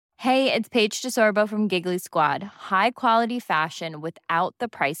Hey, it's Paige DeSorbo from Giggly Squad. High quality fashion without the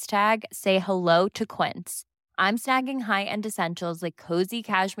price tag. Say hello to Quince. I'm snagging high-end essentials like cozy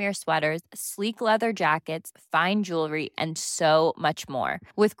cashmere sweaters, sleek leather jackets, fine jewelry, and so much more.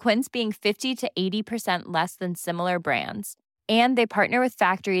 With Quince being 50 to 80% less than similar brands. And they partner with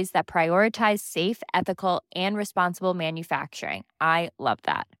factories that prioritize safe, ethical, and responsible manufacturing. I love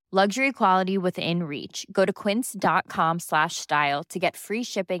that. Luxury quality within reach. Go to quince.com/style to get free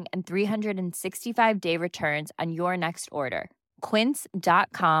shipping and 365-day returns on your next order.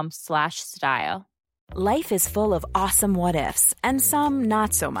 Quince.com/style. Life is full of awesome what-ifs, and some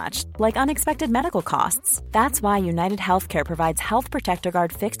not so much, like unexpected medical costs. That's why United Healthcare provides Health Protector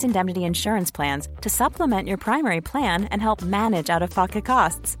Guard fixed indemnity insurance plans to supplement your primary plan and help manage out-of-pocket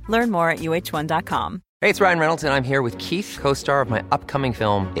costs. Learn more at UH1.com. Hey, it's Ryan Reynolds, and I'm here with Keith, co-star of my upcoming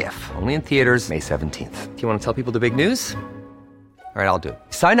film, If, only in theaters May 17th. Do you want to tell people the big news? All right, I'll do it.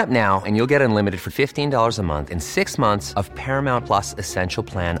 Sign up now and you'll get unlimited for $15 a month and 6 months of Paramount Plus Essential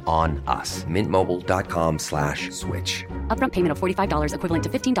Plan on us. MintMobile.com/switch. Upfront payment of $45 equivalent to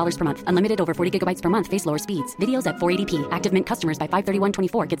 $15 per month. Unlimited over 40 gigabytes per month. Face lower speeds. Videos at 480p. Active Mint customers by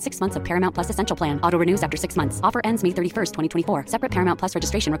 531.24 get 6 months of Paramount Plus Essential Plan. Auto renews after 6 months. Offer ends May 31st, 2024. Separate Paramount Plus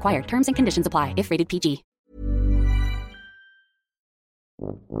registration required. Terms and conditions apply if rated PG.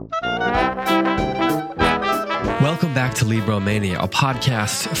 Welcome back to Libromania, a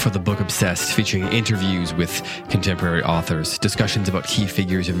podcast for the book obsessed, featuring interviews with contemporary authors, discussions about key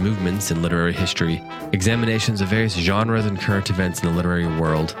figures and movements in literary history, examinations of various genres and current events in the literary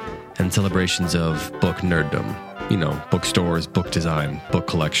world, and celebrations of book nerddom. You know, bookstores, book design, book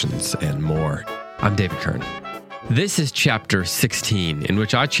collections, and more. I'm David Kern. This is chapter 16, in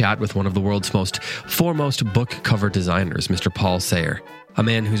which I chat with one of the world's foremost book cover designers, Mr. Paul Sayre, a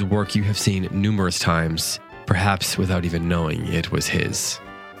man whose work you have seen numerous times, perhaps without even knowing it was his.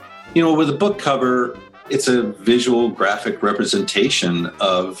 You know, with a book cover, it's a visual graphic representation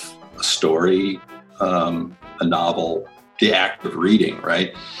of a story, a novel, the act of reading,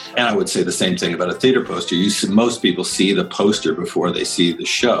 right? And I would say the same thing about a theater poster. Most people see the poster before they see the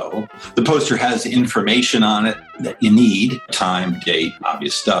show. The poster has information on it that you need, time, date,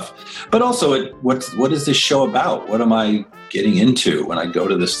 obvious stuff. But also, what is this show about? What am I getting into when I go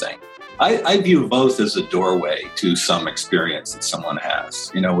to this thing? I view both as a doorway to some experience that someone has.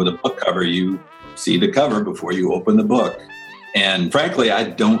 You know, with a book cover, you see the cover before you open the book. And frankly, I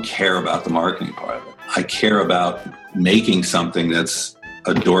don't care about the marketing part of it. I care about making something that's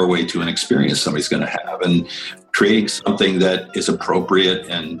a doorway to an experience somebody's going to have and creating something that is appropriate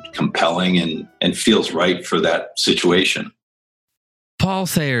and compelling and feels right for that situation. Paul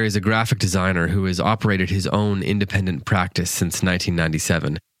Sayre is a graphic designer who has operated his own independent practice since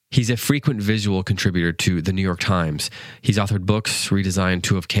 1997. He's a frequent visual contributor to The New York Times. He's authored books, redesigned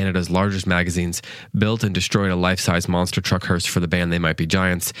two of Canada's largest magazines, built and destroyed a life-size monster truck hearse for the band They Might Be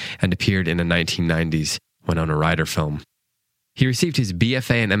Giants, and appeared in a 1990s Winona Ryder film. He received his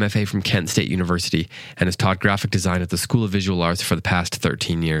BFA and MFA from Kent State University and has taught graphic design at the School of Visual Arts for the past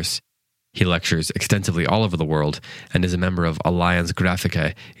 13 years. He lectures extensively all over the world and is a member of Alliance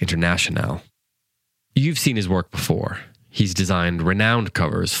Graphica Internationale. You've seen his work before. He's designed renowned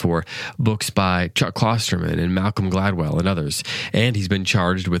covers for books by Chuck Klosterman and Malcolm Gladwell and others, and he's been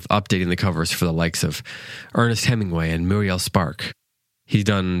charged with updating the covers for the likes of Ernest Hemingway and Muriel Spark. He's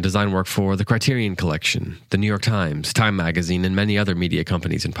done design work for the Criterion Collection, the New York Times, Time Magazine, and many other media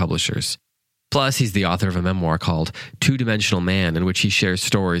companies and publishers. Plus, he's the author of a memoir called Two-Dimensional Man, in which he shares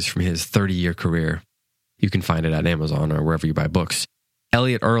stories from his 30-year career. You can find it at Amazon or wherever you buy books.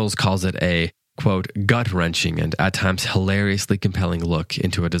 Elliot Earls calls it a, quote, gut-wrenching and at times hilariously compelling look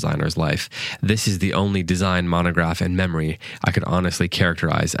into a designer's life. This is the only design monograph and memory I could honestly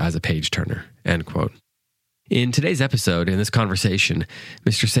characterize as a page-turner, end quote. In today's episode, in this conversation,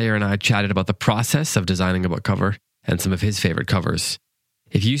 Mr. Sayre and I chatted about the process of designing a book cover and some of his favorite covers.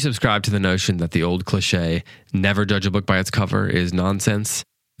 If you subscribe to the notion that the old cliche, never judge a book by its cover, is nonsense,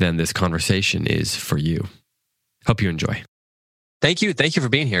 then this conversation is for you. Hope you enjoy. Thank you for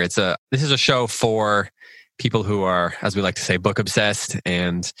being here. This is a show for people who are, as we like to say, book obsessed,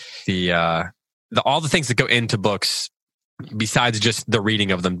 and all the things that go into books, besides just the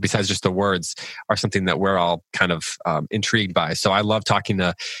reading of them, besides just the words, are something that we're all kind of intrigued by. So I love talking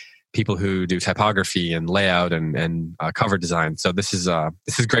to people who do typography and layout and cover design. So this is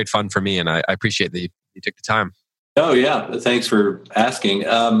great fun for me, and I appreciate that you took the time. Oh yeah, thanks for asking.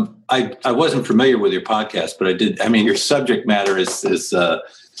 I wasn't familiar with your podcast, but I did. I mean, your subject matter is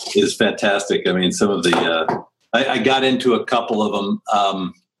fantastic. I mean, some of the I got into a couple of them.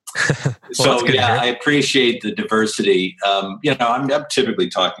 So yeah, I appreciate the diversity. I'm typically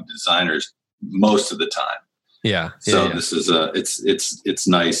talking to designers most of the time. Yeah. So this is it's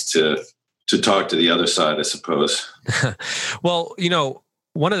nice to talk to the other side, I suppose. Well,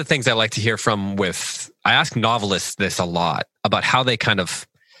 one of the things I like to hear I ask novelists this a lot about how they kind of,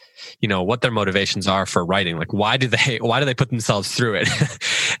 what their motivations are for writing. Like, why do they put themselves through it?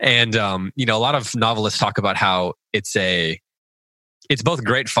 And, a lot of novelists talk about how it's both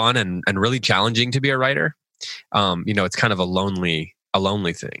great fun and really challenging to be a writer. It's kind of a lonely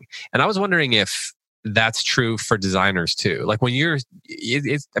thing. And I was wondering if that's true for designers too. Like when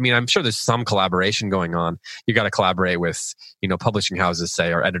I'm sure there's some collaboration going on. You got to collaborate with, publishing houses,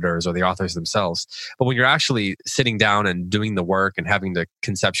 say, or editors or the authors themselves. But when you're actually sitting down and doing the work and having to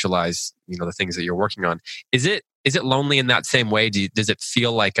conceptualize, the things that you're working on, is it lonely in that same way? Does it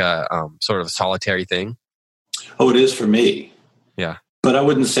feel like a sort of a solitary thing? Oh, it is for me. Yeah. But I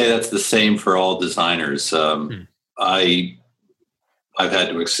wouldn't say that's the same for all designers. I've had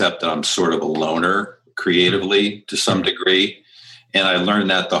to accept that I'm sort of a loner creatively to some degree. And I learned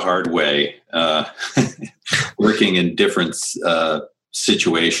that the hard way, working in different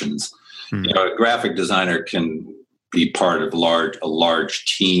situations. A graphic designer can be part of a large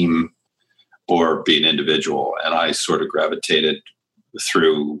team or be an individual. And I sort of gravitated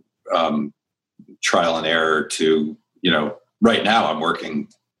through trial and error to, right now I'm working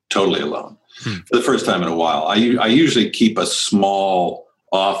totally alone. For the first time in a while. I usually keep a small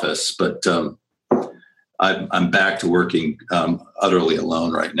office, but I'm back to working utterly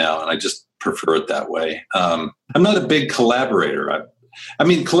alone right now, and I just prefer it that way. I'm not a big collaborator.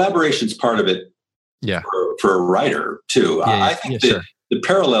 Collaboration's part of it. Yeah. For a writer too. I think that the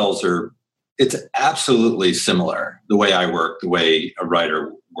parallels it's absolutely similar. The way I work, the way a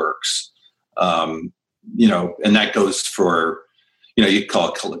writer works. And that goes for. You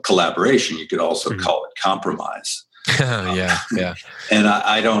call it collaboration. You could also call it compromise. Yeah. And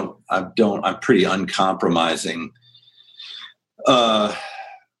I'm pretty uncompromising. As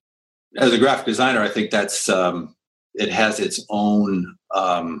a graphic designer, I think that's it has its own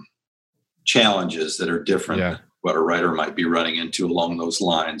challenges that are different than what a writer might be running into along those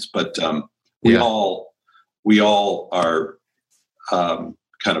lines. But we all are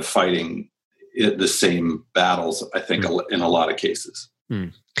kind of fighting the same battles, I think, in a lot of cases.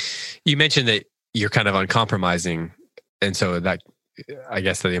 You mentioned that you're kind of uncompromising. And so that, I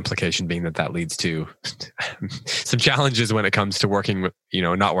guess the implication being that leads to some challenges when it comes to working,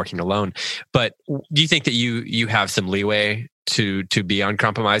 not working alone. But do you think that you have some leeway to be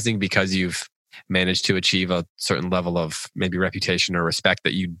uncompromising because you've managed to achieve a certain level of maybe reputation or respect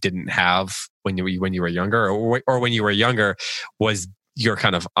that you didn't have when you were younger, or when you were younger, was your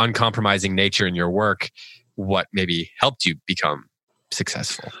kind of uncompromising nature in your work what maybe helped you become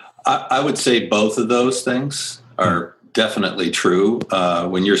successful? I would say both of those things are definitely true.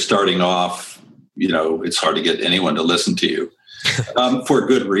 When you're starting off, it's hard to get anyone to listen to you for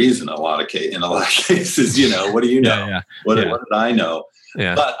good reason. In a lot of cases, what do you know? What did I know?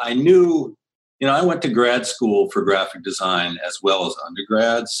 Yeah. But I knew, I went to grad school for graphic design as well as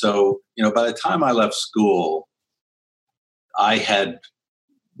undergrad. So, by the time I left school, I had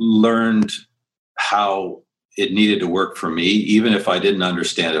learned how it needed to work for me, even if I didn't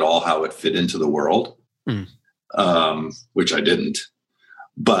understand at all how it fit into the world, which I didn't.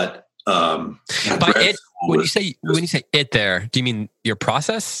 But by it, when you say it, there, do you mean your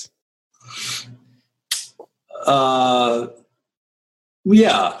process?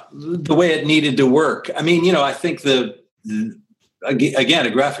 Yeah, the way it needed to work. I think again, a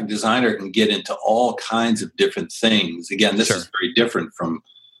graphic designer can get into all kinds of different things. Again, this is very different from,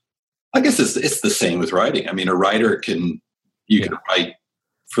 I guess it's the same with writing. A writer can write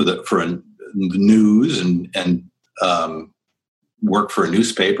for news and work for a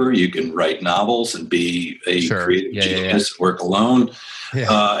newspaper. You can write novels and be a creative genius, work alone.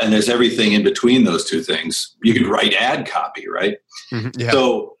 Yeah. And there's everything in between those two things. You can write ad copy, right? Mm-hmm. Yeah.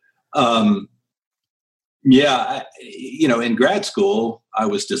 So, in grad school, I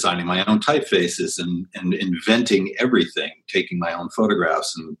was designing my own typefaces and inventing everything, taking my own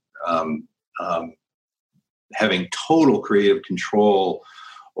photographs and having total creative control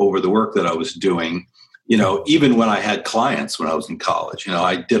over the work that I was doing. Even when I had clients when I was in college,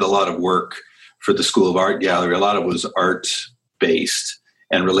 I did a lot of work for the School of Art Gallery. A lot of it was art-based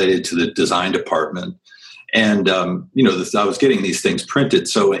and related to the design department. And, I was getting these things printed.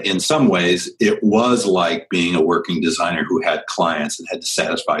 So in some ways, it was like being a working designer who had clients and had to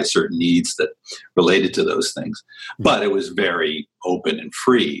satisfy certain needs that related to those things. But it was very open and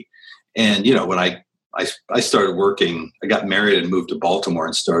free. And, when I I started working. I got married and moved to Baltimore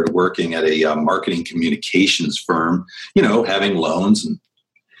and started working at a marketing communications firm. Having loans and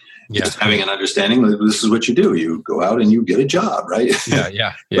just having an understanding that this is what you do. You go out and you get a job, right?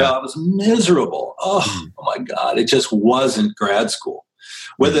 Yeah. Well, I was miserable. Oh my God. It just wasn't grad school.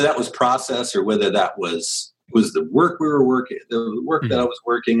 Whether that was process or whether that was the work the work that I was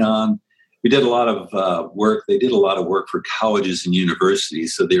working on. We did a lot of work. They did a lot of work for colleges and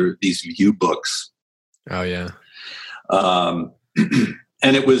universities. So there were these view books. Oh, yeah. And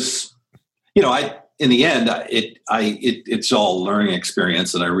it was, in the end, it's all learning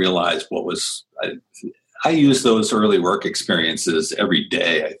experience. And I realized I use those early work experiences every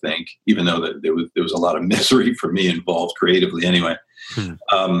day, I think, even though there was a lot of misery for me involved creatively anyway.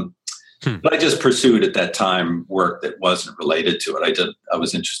 But I just pursued at that time work that wasn't related to it. I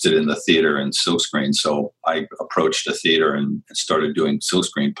was interested in the theater and silkscreen, so I approached a theater and started doing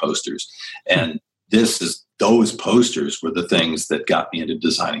silkscreen posters. And those posters were the things that got me into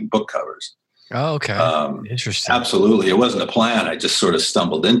designing book covers. Oh, okay. Interesting. Absolutely. It wasn't a plan. I just sort of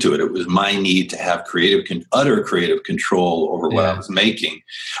stumbled into it. It was my need to have utter creative control over what I was making.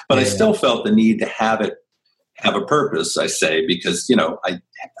 But I still felt the need to have a purpose, I say, because,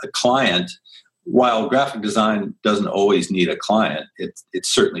 a client, while graphic design doesn't always need a client, it's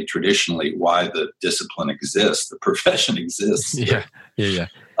certainly traditionally why the discipline exists, the profession exists. Yeah.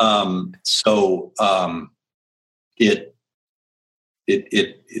 No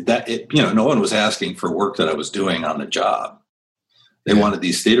one was asking for work that I was doing on the job. They wanted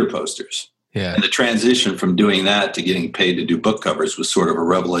these theater posters. Yeah. And the transition from doing that to getting paid to do book covers was sort of a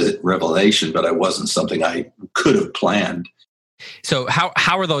revelation, but it wasn't something I could have planned. So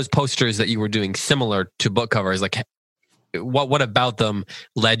how are those posters that you were doing similar to book covers? Like, what about them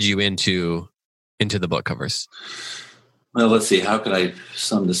led you into the book covers? Well, let's see. How could I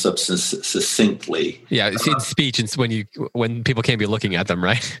sum this up succinctly? Yeah, it's in speech, and when people can't be looking at them,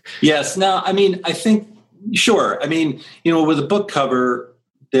 right? Yes. Now, I think, sure. With a book cover,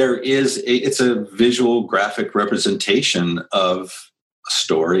 it's a visual graphic representation of a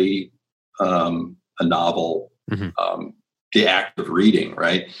story, a novel, the act of reading,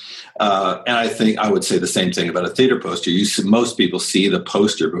 right? And I think I would say the same thing about a theater poster. Most people see the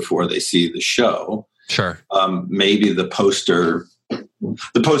poster before they see the show. Sure. Maybe the poster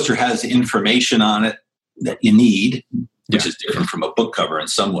has information on it that you need, which is different from a book cover in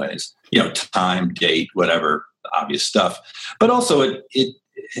some ways. Time, date, whatever, obvious stuff. But also,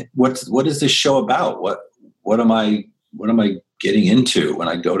 what is this show about? What am I getting into when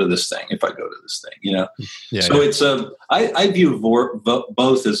I go to this thing? If I go to this thing, it's I view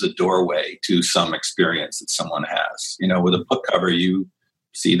both as a doorway to some experience that someone has. With a book cover, you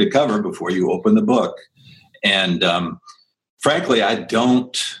see the cover before you open the book. And frankly, I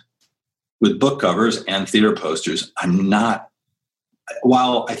don't, with book covers and theater posters,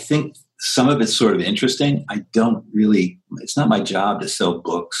 while I think some of it's sort of interesting, it's not my job to sell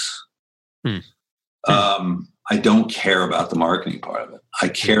books. I don't care about the marketing part of it. I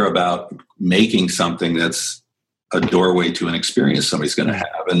care about making something that's a doorway to an experience somebody's going to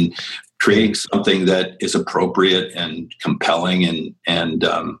have, and creating something that is appropriate and compelling and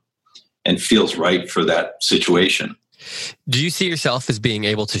feels right for that situation. Do you see yourself as being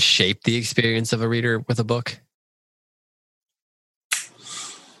able to shape the experience of a reader with a book?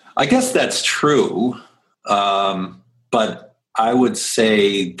 I guess that's true. But I would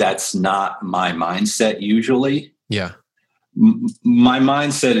say that's not my mindset usually. Yeah. My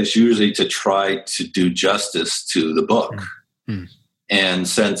mindset is usually to try to do justice to the book. And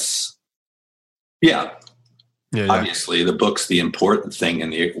since, obviously the book's the important thing,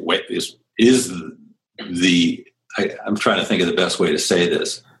 and I'm trying to think of the best way to say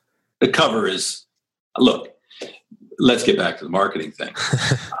this. The cover is, look, let's get back to the marketing thing.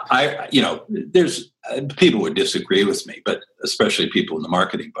 There's people would disagree with me, but especially people in the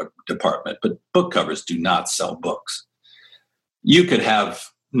marketing department, but book covers do not sell books. You could have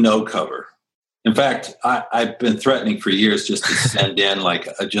no cover. In fact, I've been threatening for years just to send in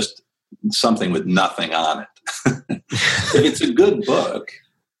just something with nothing on it. If it's a good book,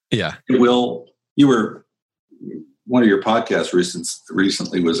 it will. One of your podcasts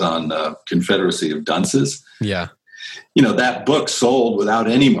recently was on Confederacy of Dunces. Yeah. That book sold without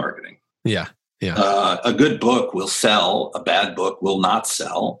any marketing. Yeah. A good book will sell. A bad book will not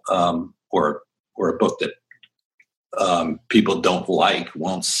sell. Or a book that people don't like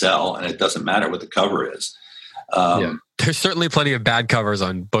won't sell, and it doesn't matter what the cover is. There's certainly plenty of bad covers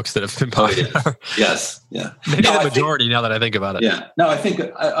on books that have been popular. Yes. Yeah. Maybe the majority now that I think about it. Yeah. No, I think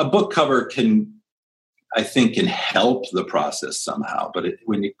a book cover can help the process somehow, but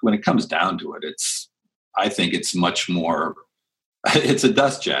when it comes down to it, I think it's much more, it's a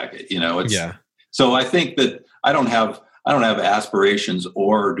dust jacket, it's, Yeah. So I think that I don't have aspirations,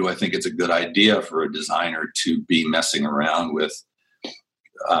 or do I think it's a good idea for a designer to be messing around with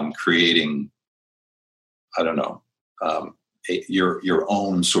creating, I don't know, your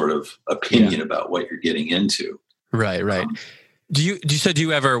own sort of opinion about what you're getting into. Right. Do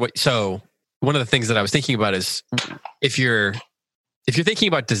you ever, so one of the things that I was thinking about is if you're thinking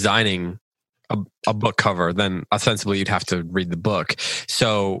about designing a book cover, then ostensibly you'd have to read the book.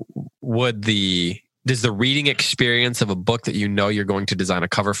 So does the reading experience of a book that you're going to design a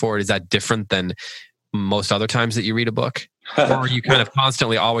cover for, is that different than most other times that you read a book? Or are you kind of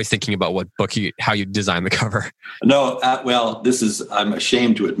constantly always thinking about how you design the cover? No, I'm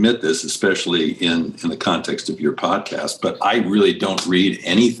ashamed to admit this, especially in the context of your podcast, but I really don't read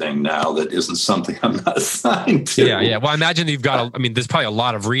anything now that isn't something I'm not assigned to. Yeah. Well, I imagine you've got, there's probably a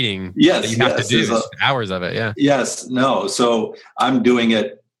lot of reading that you have to do, hours of it. Yeah. Yes. No. So I'm doing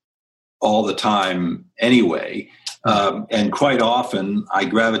it all the time anyway. And quite often I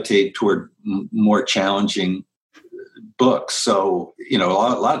gravitate toward more challenging books. So, a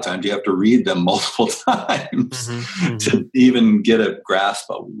lot of times you have to read them multiple times to even get a grasp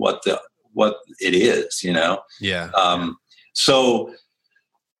of what it is, Yeah.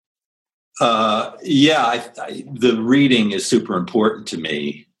 The reading is super important to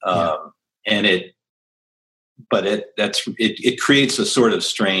me. And it creates a sort of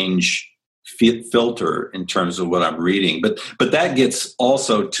strange filter in terms of what I'm reading, but that gets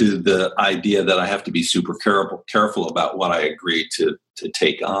also to the idea that I have to be super careful about what I agree to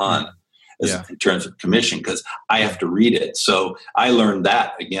take on in terms of commission, because I have to read it. So I learned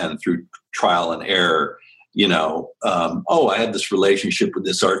that again through trial and error. I had this relationship with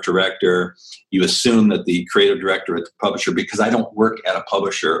this art director. You assume that the creative director at the publisher, because I don't work at a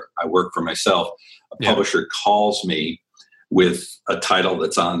publisher, I work for myself. A publisher calls me with a title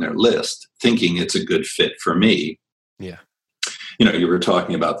that's on their list, thinking it's a good fit for me. Yeah. You were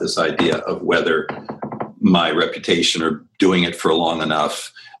talking about this idea of whether my reputation or doing it for long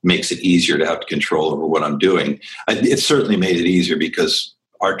enough makes it easier to have control over what I'm doing. It certainly made it easier because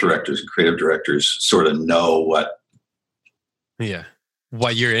art directors and creative directors sort of know what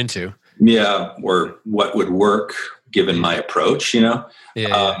you're into. Yeah. Or what would work given my approach,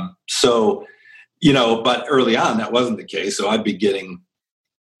 but early on that wasn't the case. So I'd be getting,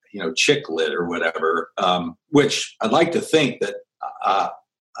 chick lit or whatever, which I'd like to think that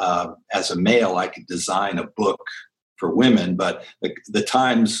as a male, I could design a book for women. But the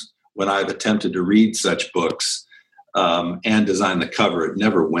times when I've attempted to read such books and design the cover, it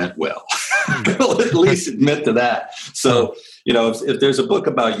never went well. I'll at least admit to that. So, if there's a book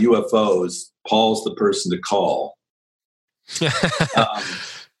about UFOs, Paul's the person to call.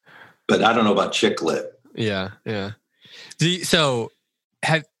 But I don't know about chick lit. Yeah. So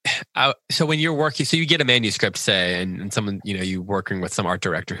when you're working, so you get a manuscript, say, and someone, you're working with some art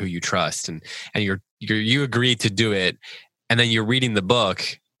director who you trust, and you agree to do it, and then you're reading the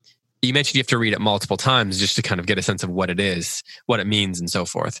book. You mentioned you have to read it multiple times just to kind of get a sense of what it is, what it means, and so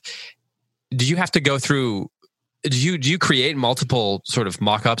forth. Do you have to go through? Do you create multiple sort of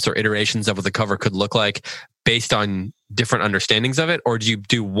mock-ups or iterations of what the cover could look like based on different understandings of it? Or do you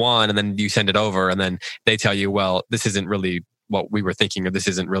do one and then you send it over and then they tell you, well, this isn't really what we were thinking, or this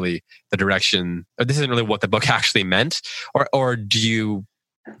isn't really the direction, or this isn't really what the book actually meant? Or do you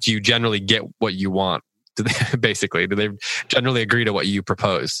generally get what you want? Basically, do they generally agree to what you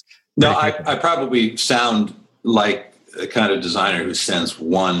propose? No, I probably sound like the kind of designer who sends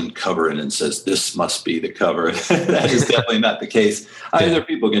one cover in and says, this must be the cover. That is definitely not the case. Other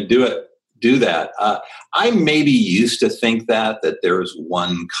people can do that. I maybe used to think that there was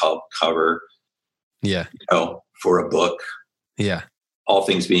one cover, for a book. Yeah. All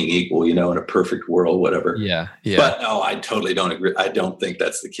things being equal, in a perfect world, whatever. Yeah. But no, I totally don't agree. I don't think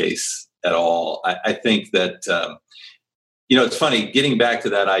that's the case at all. I think that, it's funny, getting back to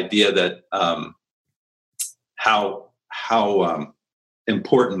that idea that how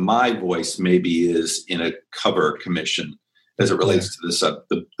important my voice maybe is in a cover commission as it relates to this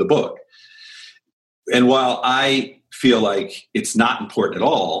the book. And while I feel like it's not important at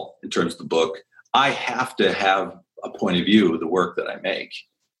all in terms of the book, I have to have a point of view of the work that I make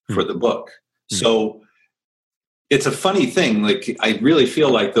for the book. So it's a funny thing. Like, I really feel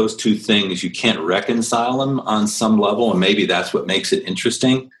like those two things, you can't reconcile them on some level. And maybe that's what makes it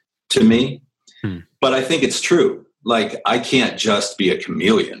interesting to me. But I think it's true. Like, I can't just be a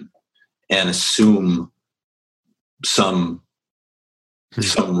chameleon and assume some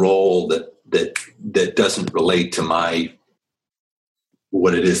role that doesn't relate to my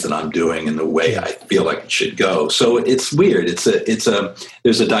what it is that I'm doing and the way I feel like it should go. So it's weird.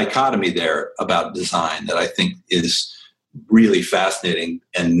 There's a dichotomy there about design that I think is really fascinating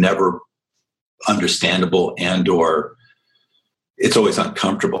and never understandable, or it's always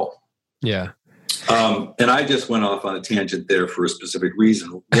uncomfortable. Yeah. And I just went off on a tangent there for a specific reason.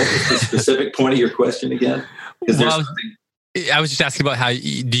 What was the specific point of your question again? I was just asking about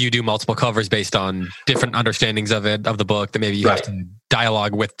do you do multiple covers based on different understandings of the book, that maybe you have to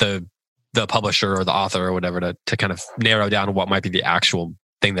dialogue with the publisher or the author or whatever to kind of narrow down what might be the actual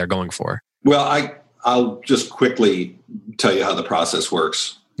thing they're going for? Well, I'll just quickly tell you how the process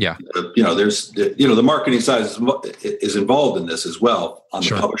works. Yeah. There's the marketing side is involved in this as well on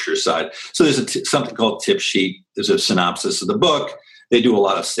the publisher side. So there's something called tip sheet. There's a synopsis of the book. They do a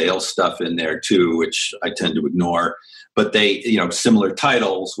lot of sales stuff in there too, which I tend to ignore. But they, similar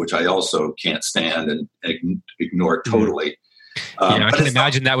titles, which I also can't stand and ignore totally. I can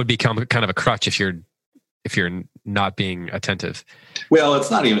imagine that would become kind of a crutch if you're not being attentive. Well,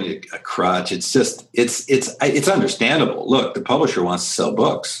 it's not even a crutch. It's just it's understandable. Look, the publisher wants to sell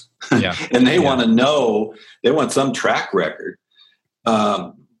books, and they want to know. They want some track record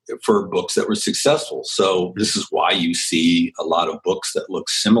for books that were successful. So this is why you see a lot of books that look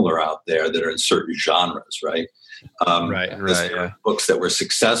similar out there that are in certain genres, right? Books that were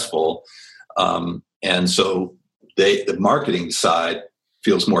successful, and so the marketing side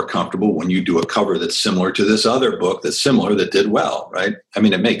feels more comfortable when you do a cover that's similar to this other book that's similar that did well, right? I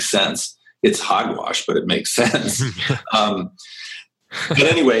mean, it makes sense. It's hogwash, but it makes sense. But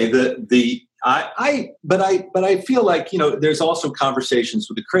anyway, I feel like there's also conversations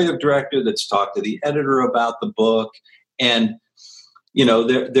with the creative director that's talked to the editor about the book, and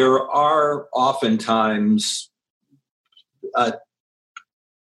there are oftentimes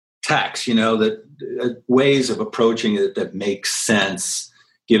tacks, that ways of approaching it that make sense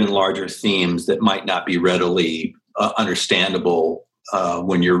given larger themes that might not be readily understandable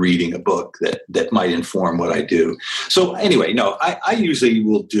when you're reading a book that might inform what I do. So anyway, I usually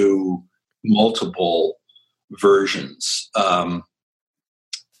will do multiple versions that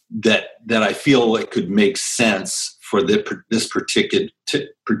I feel like could make sense for this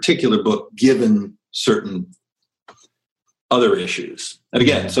particular book, given certain other issues. And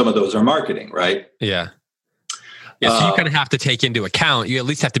again, some of those are marketing, right? Yeah. Yeah, so you kind of have to take into account, you at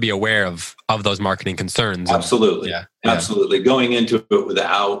least have to be aware of those marketing concerns. Absolutely. Absolutely. Going into it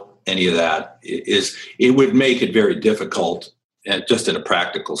without any of that it would make it very difficult, just in a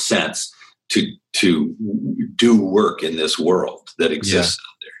practical sense, to do work in this world that exists out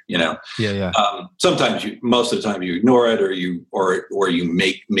there. Sometimes most of the time you ignore it, or you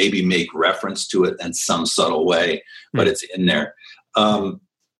make reference to it in some subtle way, but it's in there.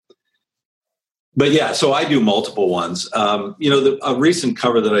 But yeah, so I do multiple ones. A recent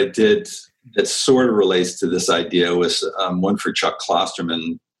cover that I did that sort of relates to this idea was one for Chuck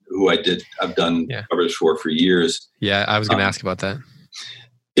Klosterman, who I've done covers for years. Yeah, I was going to ask about that.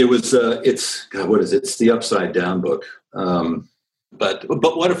 It was what is it? It's the Upside Down book. But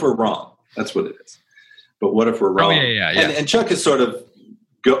what if we're wrong? That's what it is. But what if we're wrong? Oh yeah. And Chuck is sort of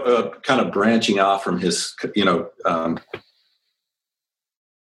kind of branching off from his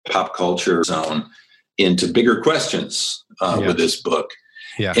pop culture zone into bigger questions with this book.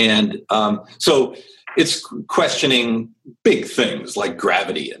 Yeah. And so it's questioning big things like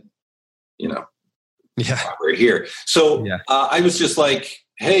gravity and, why we're here. So I was just like,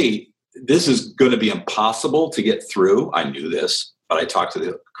 hey, this is going to be impossible to get through. I knew this, but I talked to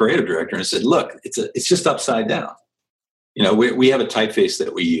the creative director and said, look, it's just upside down. We have a typeface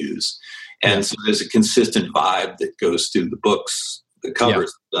that we use. And so there's a consistent vibe that goes through the books, the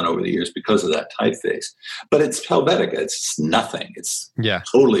covers done over the years because of that typeface. But it's Helvetica. It's nothing. It's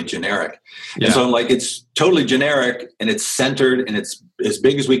totally generic. Yeah. And so I'm like, it's totally generic, and it's centered, and it's as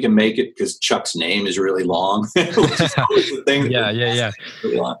big as we can make it because Chuck's name is really long. Which is always the thing.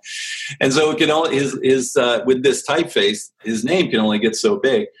 Really long. And so it can only his with this typeface, his name can only get so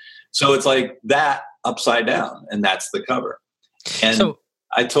big. So it's like that upside down, and that's the cover. And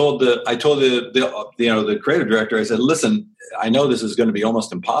I told the creative director, I said, listen, I know this is going to be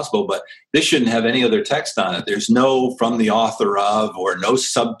almost impossible, but this shouldn't have any other text on it. There's no from the author of, or no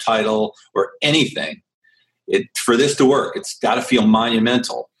subtitle or anything. For this to work, it's got to feel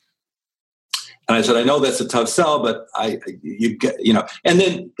monumental. And I said, I know that's a tough sell, but and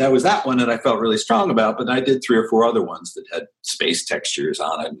then that was that one that I felt really strong about, but I did 3 or 4 other ones that had space textures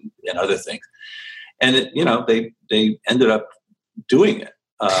on it and other things. And they ended up doing it.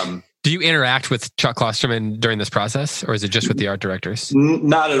 Do you interact with Chuck Klosterman during this process, or is it just with the art directors?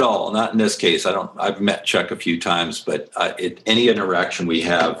 Not at all. Not in this case. I've met Chuck a few times, but any interaction we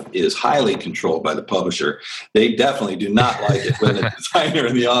have is highly controlled by the publisher. They definitely do not like it when the designer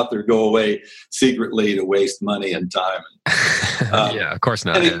and the author go away secretly to waste money and time. Yeah, of course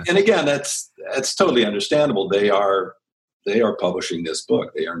not. And again, that's totally understandable. They are publishing this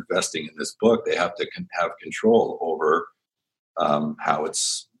book. They are investing in this book. They have to have control over how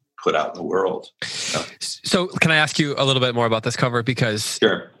it's put out in the world. So can I ask you a little bit more about this cover? Because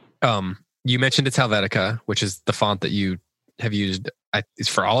sure. You mentioned it's Helvetica, which is the font that you have used. It's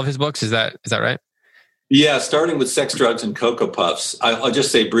for all of his books. Is that right? Yeah, starting with Sex, Drugs, and Cocoa Puffs. I'll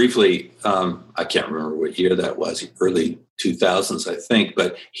just say briefly, I can't remember what year that was, early 2000s, I think,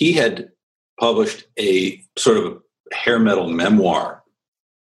 but he had published a sort of a hair metal memoir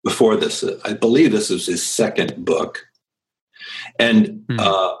before this. I believe this was his second book. And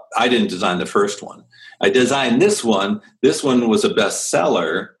I didn't design the first one. I designed this one. This one was a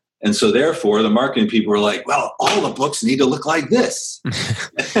bestseller. And so therefore the marketing people were like, well, all the books need to look like this.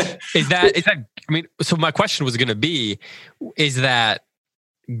 Is that, I mean, so my question was going to be, is that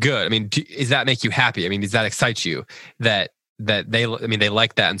good? I mean, does that make you happy? I mean, does that excite you that they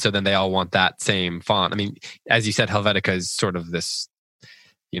like that? And so then they all want that same font. I mean, as you said, Helvetica is sort of this,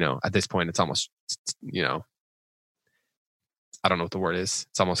 at this point, it's almost, I don't know what the word is.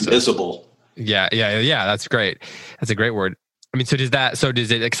 It's almost visible. Yeah. That's great. That's a great word. I mean, does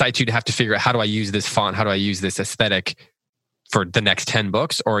it excite you to have to figure out, how do I use this font? How do I use this aesthetic for the next 10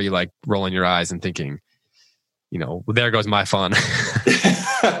 books? Or are you like rolling your eyes and thinking, there goes my font?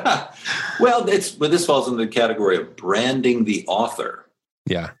 Well, this falls in the category of branding the author.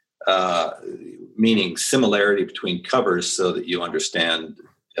 Yeah. Meaning similarity between covers so that you understand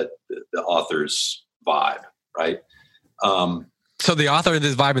the author's vibe, right? So the author of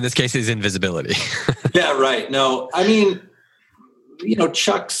this vibe in this case is invisibility. Yeah, right. No, I mean,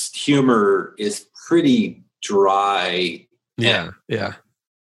 Chuck's humor is pretty dry. Yeah.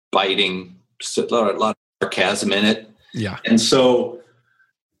 Biting, a lot of sarcasm in it. Yeah. And so,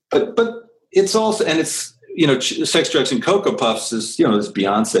 but it's also, and it's, Sex, Drugs, and Cocoa Puffs is, there's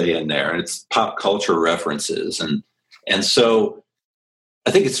Beyonce in there, and it's pop culture references. And so I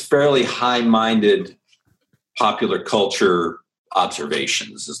think it's fairly high-minded popular culture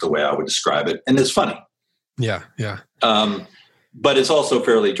observations is the way I would describe it. And it's funny. Yeah. But it's also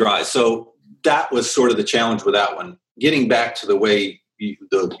fairly dry. So that was sort of the challenge with that one. Getting back to the way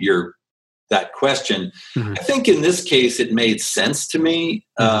that question, I think in this case it made sense to me.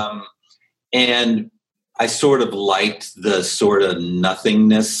 And I sort of liked the sort of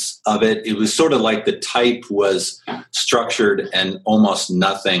nothingness of it. It was sort of like the type was structured and almost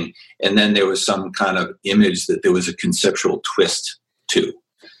nothing. And then there was some kind of image that there was a conceptual twist to.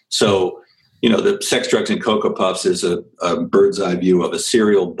 So, the Sex, Drugs, and Cocoa Puffs is a bird's eye view of a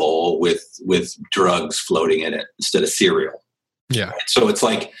cereal bowl with drugs floating in it instead of cereal. Yeah. So it's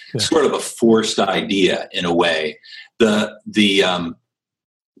like sort of a forced idea in a way.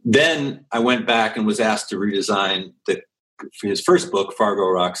 Then I went back and was asked to redesign for his first book, Fargo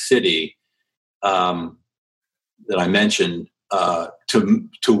Rock City, that I mentioned, to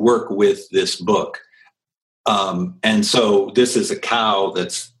work with this book. And so this is a cow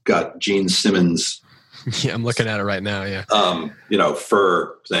that's got Gene Simmons. Yeah, I'm looking at it right now. Yeah.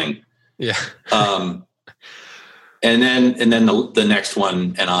 Fur thing. Yeah. And then the next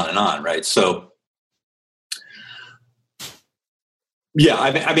one and on, right? So, yeah,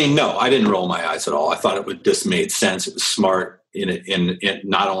 I mean, no, I didn't roll my eyes at all. I thought it just made sense. It was smart in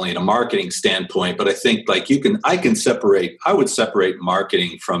not only in a marketing standpoint, but I think like I would separate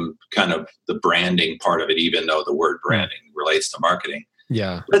marketing from kind of the branding part of it, even though the word branding relates to marketing.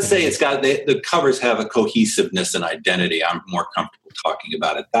 Yeah. Let's say it's got the covers have a cohesiveness and identity. I'm more comfortable talking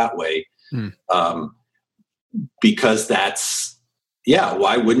about it that way. Because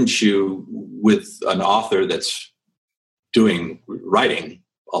why wouldn't you, with an author that's writing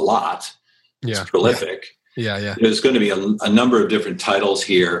a lot, it's prolific. Yeah. There's going to be a number of different titles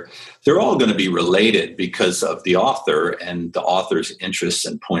here. They're all going to be related because of the author and the author's interests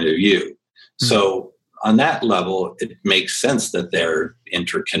and point of view. So on that level, it makes sense that they're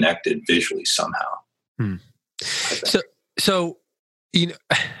interconnected visually somehow. So you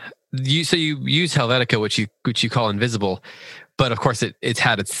use Helvetica, which you call invisible, but of course it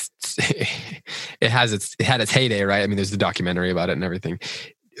had its heyday, right? I mean, there's the documentary about it and everything.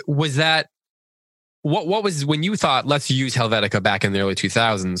 Was that what was when you thought let's use Helvetica back in the early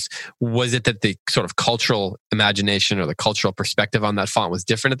 2000s? Was it that the sort of cultural imagination or the cultural perspective on that font was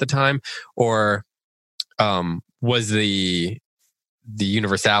different at the time, or was the the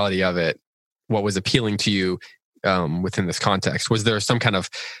universality of it, what was appealing to you within this context? Was there some kind of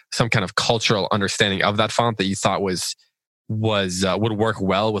cultural understanding of that font that you thought was would work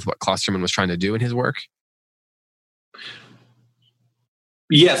well with what Klosterman was trying to do in his work?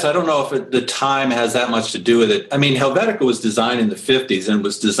 Yes, I don't know if the time has that much to do with it. I mean, Helvetica was designed in the 50s and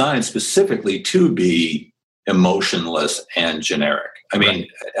was designed specifically to be emotionless and generic. I mean,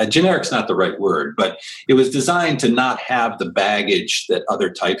 generic's not the right word, but it was designed to not have the baggage that other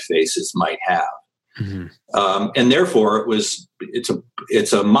typefaces might have. Mm-hmm. And therefore,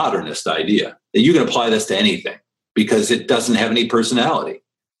 it's a modernist idea that you can apply this to anything because it doesn't have any personality.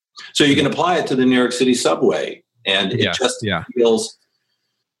 So you can apply it to the New York City subway, and it feels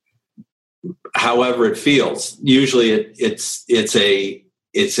however it feels. Usually, it's a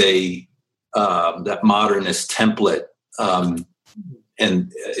that modernist template, and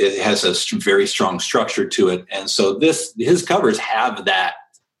it has a very strong structure to it. And so his covers have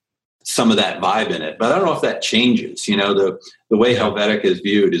some of that vibe in it, but I don't know if that changes. You know, the way Helvetica is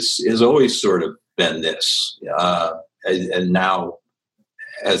viewed is always sort of been this, and now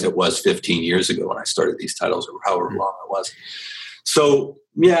as it was 15 years ago when I started these titles, or however long it was. So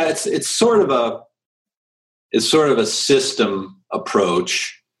yeah, it's sort of a system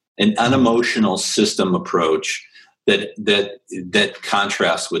approach, an unemotional system approach that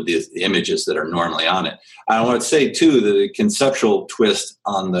contrasts with the images that are normally on it. I want to say too that the conceptual twist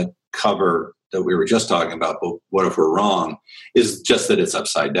on the cover that we were just talking about, but what if we're wrong, is just that it's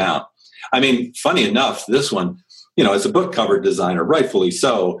upside down. I mean, funny enough, this one, you know, as a book cover designer, rightfully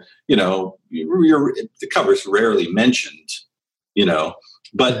so, you know, the cover's rarely mentioned, you know,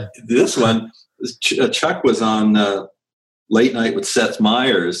 but this one, Chuck was on Late Night with Seth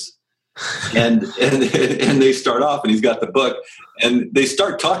Meyers, and they start off, and he's got the book, and they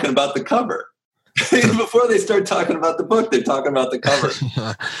start talking about the cover. Before they start talking about the book, they're talking about the cover.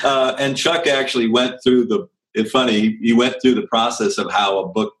 And Chuck actually went through he went through the process of how a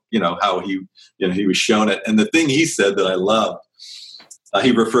book, you know, how he was shown it. And the thing he said that I loved,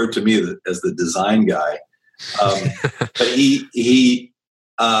 he referred to me as the design guy. But he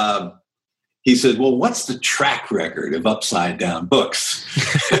said, well, what's the track record of upside down books?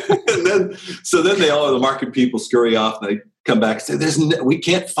 and then the market people scurry off, and they come back and say, we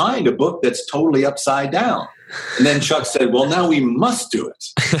can't find a book that's totally upside down. And then Chuck said, well, now we must do it.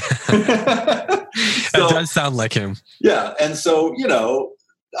 That does sound like him. Yeah. And so, you know,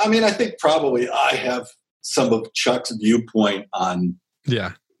 I mean, I think probably I have some of Chuck's viewpoint on,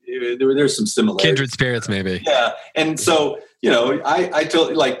 there's some similarities. Kindred spirits, maybe. Yeah. And so, you know, I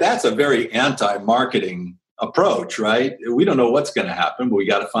told, like, that's a very anti-marketing approach, right? We don't know what's going to happen, but we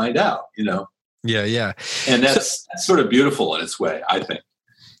got to find out, you know? Yeah, yeah. And that's sort of beautiful in its way, I think.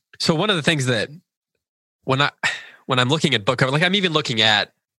 So one of the things that when I'm looking at book cover, like I'm even looking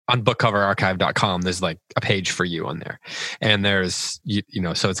at on bookcoverarchive.com, there's like a page for you on there. And there's, you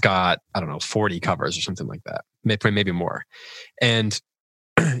know, so it's got, I don't know, 40 covers or something like that, maybe more. And,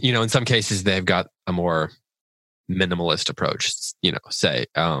 you know, in some cases they've got a more minimalist approach, you know, say,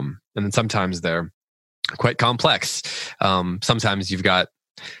 and then sometimes they're quite complex. Sometimes you've got,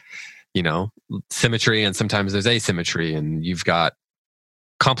 you know, symmetry, and sometimes there's asymmetry, and you've got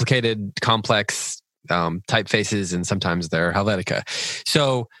complicated, complex typefaces, and sometimes they're Helvetica.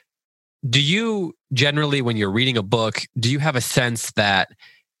 So do you generally, when you're reading a book, do you have a sense that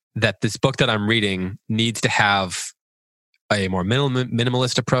this book that I'm reading needs to have a more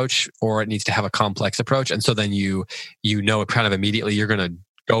minimalist approach, or it needs to have a complex approach? And so then you know kind of immediately you're going to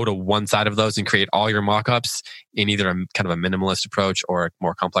go to one side of those and create all your mock-ups in either a kind of a minimalist approach or a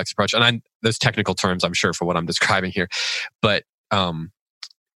more complex approach. And there's technical terms, I'm sure, for what I'm describing here. But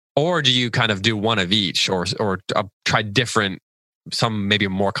or do you kind of do one of each, or try different, some maybe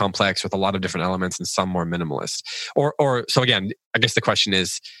more complex with a lot of different elements and some more minimalist? Or so again, I guess the question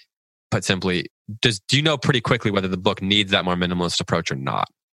is, put simply, do you know pretty quickly whether the book needs that more minimalist approach or not?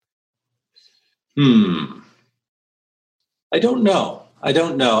 I don't know.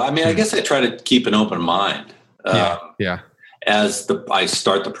 I mean, I guess I try to keep an open mind. As I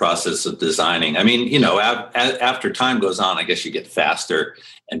start the process of designing. I mean, you know, after time goes on, I guess you get faster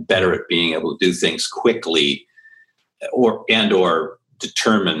and better at being able to do things quickly, or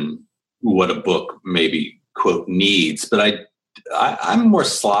determine what a book maybe, quote, needs. But I'm more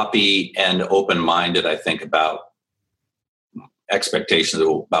sloppy and open-minded, I think, about expectations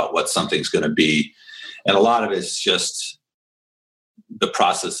about what something's going to be. And a lot of it's just the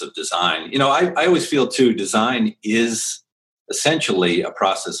process of design. You know, I always feel too, design is essentially a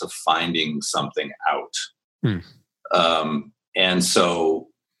process of finding something out. And so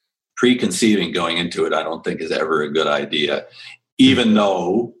preconceiving going into it, I don't think is ever a good idea. even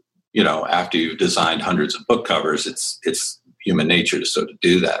though, after you've designed hundreds of book covers, it's human nature to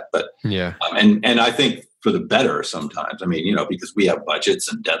do that. But and I think for the better sometimes. I mean, because we have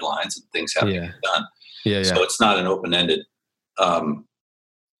budgets and deadlines and things have to be done. So it's not an open-ended.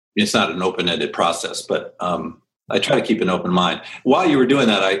 It's not an open-ended process, but I try to keep an open mind. While you were doing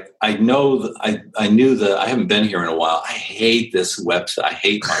that, I knew that I haven't been here in a while. I hate this website. I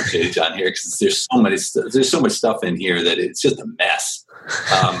hate my page on here because there's so much stuff in here that it's just a mess.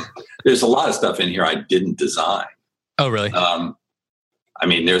 There's a lot of stuff in here I didn't design. Oh, really? I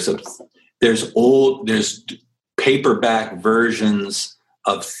mean, there's paperback versions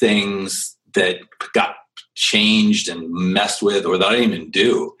of things that got changed and messed with, or that I didn't even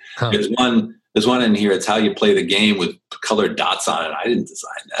do. Huh. There's one in here. It's how you play the game with colored dots on it. I didn't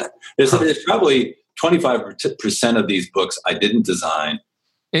design that. There's probably 25% of these books I didn't design.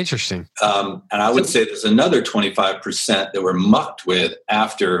 Interesting. And I would say there's another 25% that were mucked with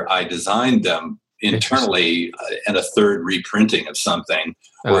after I designed them internally, and a third reprinting of something,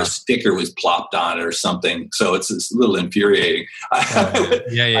 or a sticker was plopped on it or something. So it's a little infuriating.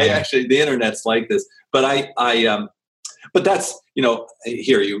 I actually, the internet's like this, but but that's,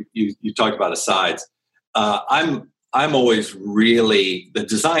 here you talked about asides. I'm always really, the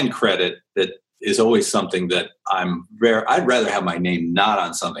design credit that is always something that I'd rather have my name not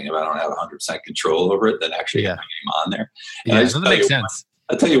on something if I don't have 100% control over it than actually have my name on there. And that makes sense.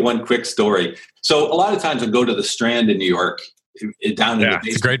 I'll tell you one quick story. So a lot of times I go to the Strand in New York, down in the basement.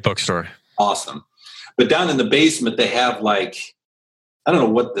 It's a great bookstore. Awesome. But down in the basement, they have I don't know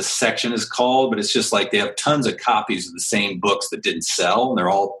what the section is called, but it's just they have tons of copies of the same books that didn't sell, and they're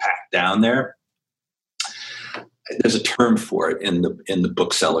all packed down there. There's a term for it in the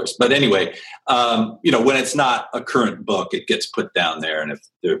booksellers. But anyway, when it's not a current book, it gets put down there, and if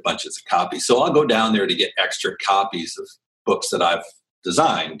there are bunches of copies. So I'll go down there to get extra copies of books that I've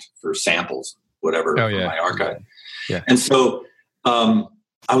designed for samples, whatever, for my archive. Yeah. And so I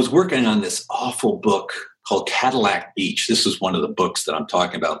was working on this awful book called Cadillac Beach. This was one of the books that I'm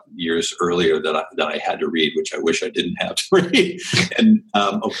talking about years earlier that I had to read, which I wish I didn't have to read, and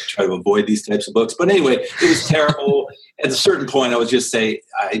I'll try to avoid these types of books. But anyway, it was terrible. At a certain point, I just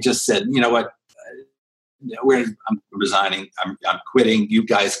said, you know what? I'm resigning. I'm quitting. You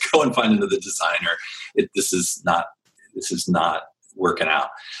guys go and find another designer. This is not working out.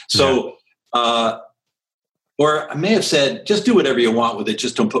 So, or I may have said, just do whatever you want with it.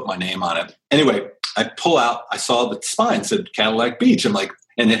 Just don't put my name on it. Anyway, I pull out, I saw the spine said Cadillac Beach. I'm like,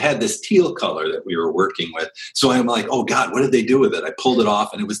 and it had this teal color that we were working with. So I'm like, oh God, what did they do with it? I pulled it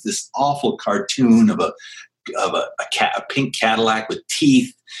off, and it was this awful cartoon of a pink Cadillac with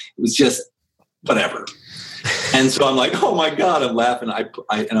teeth. It was just whatever. And so I'm like, oh my God, I'm laughing.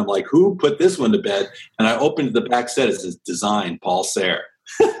 And I'm like, who put this one to bed? And I opened the back set. It says design Paul Sayre.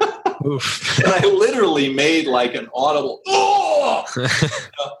 And I literally made an audible, oh, 4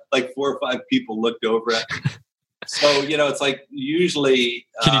 or 5 people looked over at me. So, it's usually.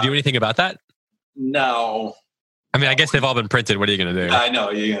 Can you do anything about that? No. I mean, I guess they've all been printed. What are you going to do? I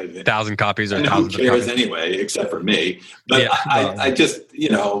know. You're going to do 1,000 copies or and thousands who cares of copies anyway, except for me. But I just,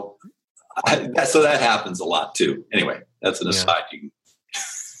 so that happens a lot too. Anyway, that's an aside.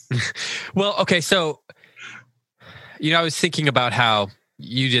 Well, okay. So, I was thinking about how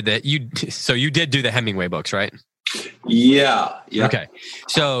you did that. So you did do the Hemingway books, right? Yeah. Okay.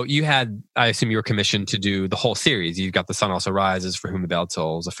 So I assume you were commissioned to do the whole series. You've got The Sun Also Rises, For Whom the Bell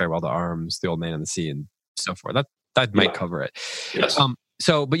Tolls, A Farewell to Arms, The Old Man and the Sea, and so forth. That might cover it. Yes.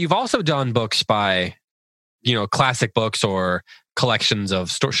 But you've also done books by, classic books or collections of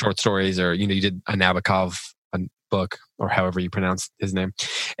short stories, or, you did a Nabokov book, or however you pronounce his name.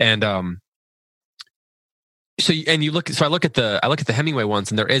 And, so I look at the Hemingway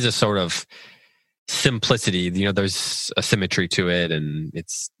ones, and there is a sort of simplicity. There's a symmetry to it, and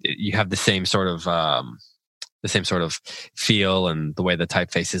you have the same sort of feel, and the way the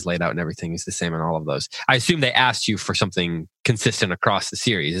typeface is laid out and everything is the same in all of those. I assume they asked you for something consistent across the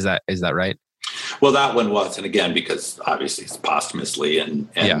series. Is that right? Well, that one was, and again, because obviously it's posthumously, and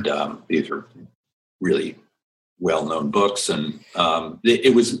these are really well-known books, and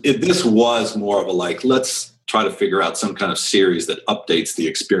this was more of a let's try to figure out some kind of series that updates the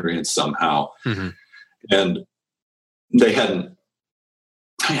experience somehow. Mm-hmm. And they hadn't.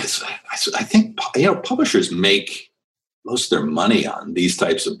 I think publishers make most of their money on these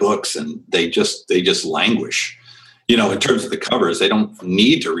types of books, and they just languish. In terms of the covers, they don't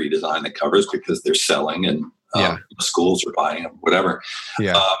need to redesign the covers because they're selling, and schools are buying them, whatever.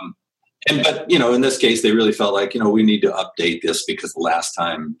 Yeah. But in this case, they really felt we need to update this because the last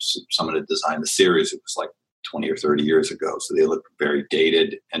time someone had designed the series, it was 20 or 30 years ago. So they look very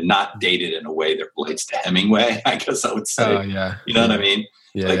dated, and not dated in a way that relates to Hemingway, I guess I would say. Oh, yeah. You know what I mean?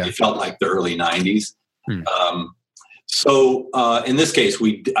 Yeah, like it felt like the early 90s. So in this case,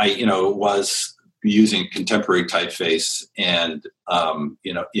 I was using contemporary typeface and,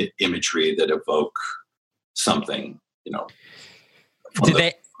 imagery that evoke something, from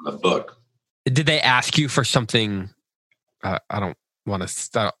the book. Did they ask you for something? I don't want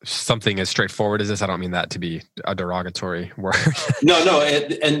to something as straightforward as this. I don't mean that to be a derogatory word. No,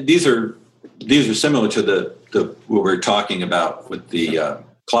 and these are similar to the what we're talking about with the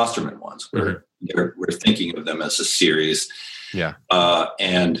Klosterman ones, where we're thinking of them as a series. Yeah,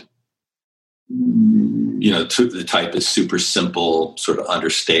 and the type is super simple, sort of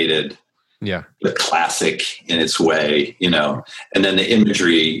understated. Yeah, but classic in its way, and then the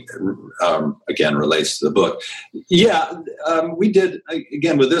imagery again relates to the book. Yeah, we did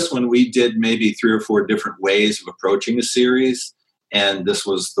again with this one. We did maybe 3 or 4 different ways of approaching a series, and this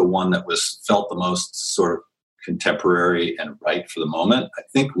was the one that felt the most sort of contemporary and right for the moment. I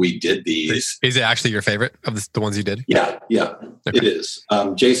think we did these. Is it actually your favorite of the ones you did? Yeah, okay. It is.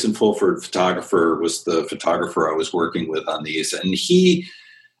 Jason Fulford, photographer, was the photographer I was working with on these, and he.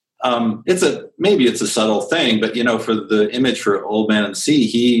 It's a subtle thing, but for the image for Old Man and the Sea,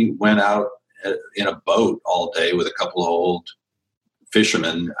 he went out in a boat all day with a couple of old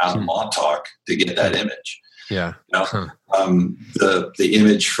fishermen out in Montauk to get that image. Yeah. The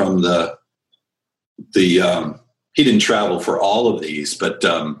image from the he didn't travel for all of these, but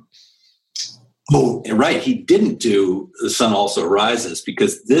he didn't do The Sun Also Rises,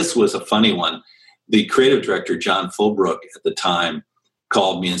 because this was a funny one. The creative director, John Fulbrook, at the time,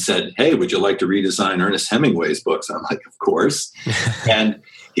 called me and said, "Hey, would you like to redesign Ernest Hemingway's books?" And I'm like, "Of course." And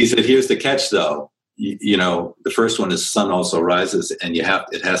he said, "Here's the catch, though. The first one is Sun Also Rises, and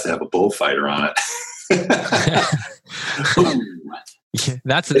it has to have a bullfighter on it."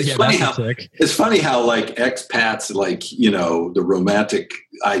 It's funny how like expats, like, the romantic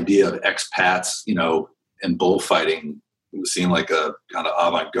idea of expats, and bullfighting would seem like a kind of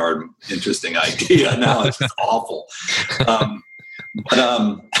avant-garde, interesting idea. Now it's just awful.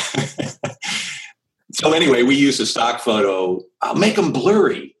 So anyway, we use a stock photo. I'll make them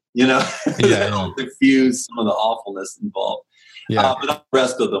blurry, It'll diffuse some of the awfulness involved. Yeah. But the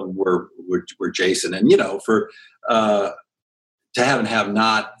rest of them were Jason, and for to have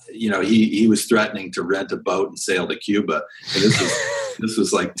not, he was threatening to rent a boat and sail to Cuba, and this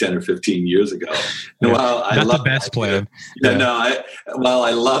was like 10 or 15 years ago. Yeah. Well, that's the best plan. Yeah.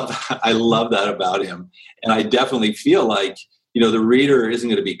 I love that about him, and I definitely feel like. The reader isn't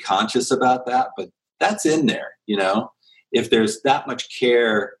going to be conscious about that, but that's in there, if there's that much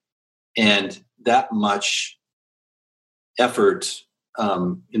care and that much effort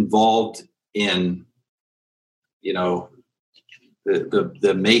involved in, the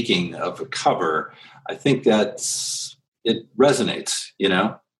making of a cover, I think it resonates,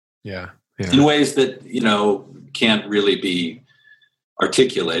 Yeah. in ways that, can't really be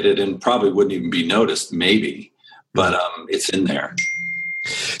articulated and probably wouldn't even be noticed, maybe. But it's in there.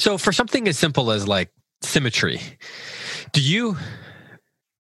 So for something as simple as like symmetry, a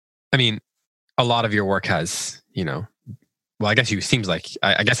lot of your work has, I guess seems like,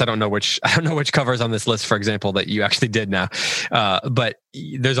 I guess I don't know which covers on this list, for example, that you actually did now. But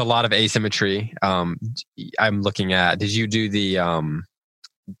there's a lot of asymmetry. I'm looking at, did you do the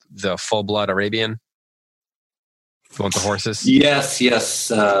Full Blood Arabian? The one with the horses? Yes.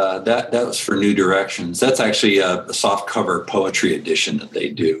 That was for New Directions. That's actually a soft cover poetry edition that they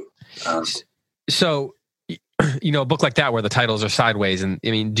do. So, a book like that where the titles are sideways, and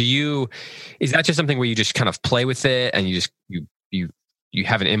is that just something where you just kind of play with it and you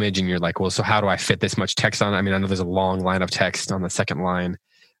have an image and you're like, well, so how do I fit this much text on? I know there's a long line of text on the second line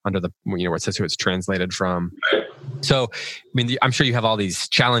under the, where it says who it's translated from. Right. So, I'm sure you have all these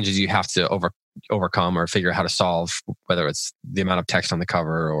challenges you have to overcome or figure out how to solve, whether it's the amount of text on the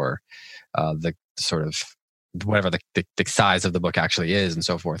cover or the sort of whatever the size of the book actually is and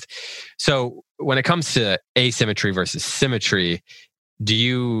so forth. So when it comes to asymmetry versus symmetry, do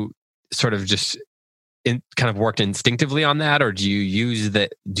you sort of just kind of worked instinctively on that, or do you use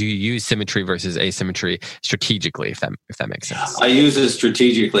symmetry versus asymmetry strategically, if that makes sense? I use it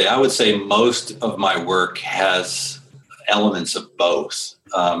strategically. I would say most of my work has elements of both.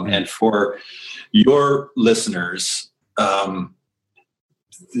 And for your listeners,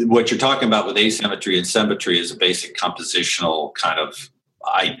 what you're talking about with asymmetry and symmetry is a basic compositional kind of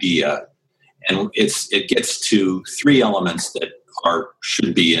idea. And it gets to 3 elements that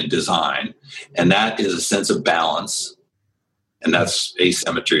should be in design. And that is a sense of balance, And that's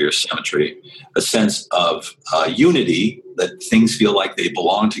asymmetry or symmetry, a sense of unity, that things feel like they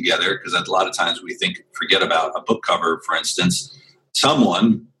belong together. Because a lot of times we forget about a book cover, for instance.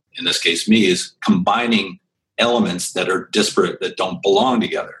 Someone, in this case me, is combining elements that are disparate, that don't belong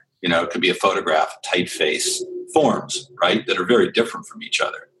together. It could be a photograph, typeface, forms, right, that are very different from each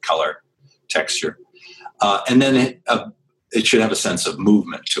other, color, texture. And then it should have a sense of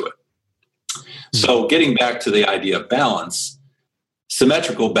movement to it. So getting back to the idea of balance,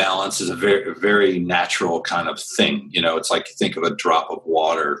 symmetrical balance is a very, very natural kind of thing. It's like you think of a drop of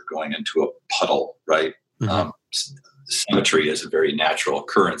water going into a puddle, right? Mm-hmm. Symmetry is a very natural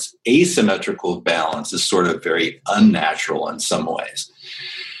occurrence. Asymmetrical balance is sort of very unnatural in some ways.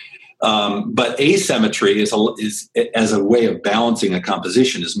 But asymmetry is as a way of balancing a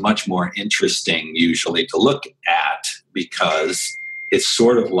composition is much more interesting usually to look at, because it's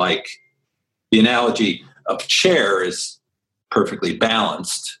sort of like the analogy of a chair is perfectly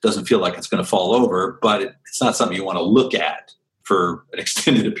balanced, doesn't feel like it's going to fall over, but it's not something you want to look at for an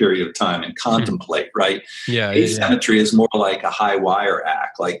extended period of time and contemplate, right? Yeah. Asymmetry is more like a high wire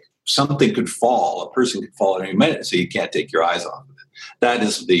act, like something could fall, a person could fall at any minute, so you can't take your eyes off of it. That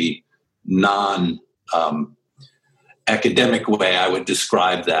is the non-academic way I would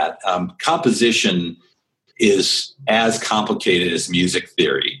describe that. Composition is as complicated as music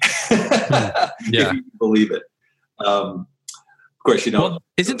theory, if you believe it. Of course,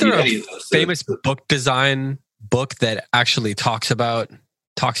 isn't there a famous book design book that actually talks about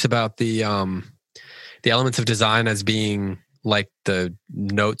the elements of design as being like the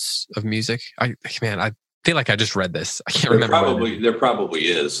notes of music? I feel like I just read this. I can't remember. There probably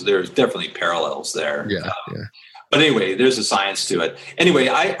is. There's definitely parallels there. Yeah. But anyway, there's a science to it. Anyway,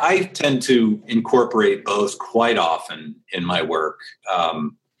 I tend to incorporate both quite often in my work.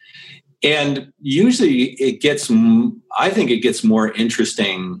 And usually I think it gets more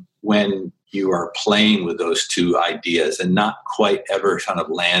interesting when you are playing with those two ideas and not quite ever kind of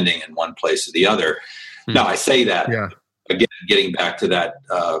landing in one place or the other. Now, I say that, again, getting back to that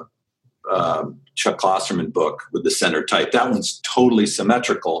Chuck Klosterman book with the center type, that one's totally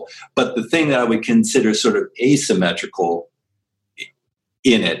symmetrical. But the thing that I would consider sort of asymmetrical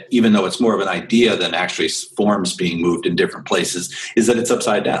in it, even though it's more of an idea than actually forms being moved in different places, is that it's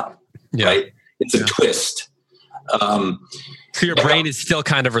upside down, right? It's a twist. So your brain is still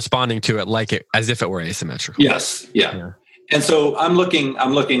kind of responding to it as if it were asymmetrical. Yes. Yeah. And so I'm looking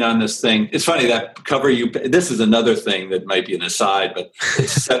on this thing. It's funny that cover this is another thing that might be an aside, but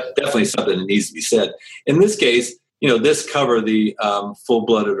it's definitely something that needs to be said. In this case, this cover, the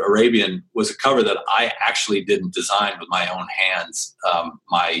Full-Blooded Arabian, was a cover that I actually didn't design with my own hands.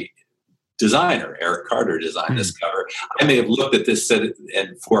 My designer, Eric Carter, designed this cover. I may have looked at this and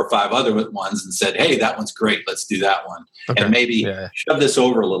 4 or 5 other ones and said, hey, that one's great. Let's do that one. Okay. And maybe shove this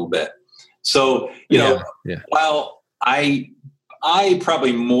over a little bit. So, while I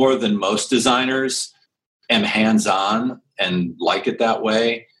probably more than most designers am hands-on and like it that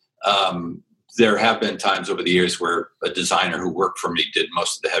way. There have been times over the years where a designer who worked for me did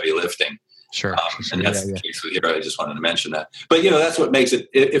most of the heavy lifting. Sure. And that's the case with here. I just wanted to mention that. But, that's what makes it.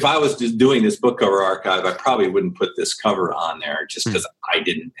 If I was just doing this book cover archive, I probably wouldn't put this cover on there just because I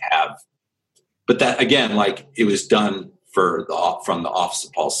didn't have. But that, again, it was done from the office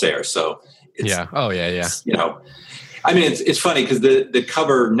of Paul Sayre. So it's, it's funny because the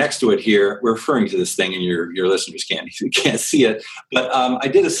cover next to it here, we're referring to this thing and your listeners can't see it. But I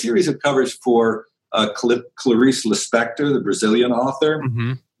did a series of covers for Clarice Lispector, the Brazilian author.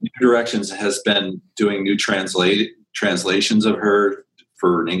 Mm-hmm. New Directions has been doing new translations of her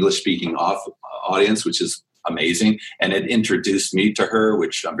for an English-speaking audience, which is amazing. And it introduced me to her,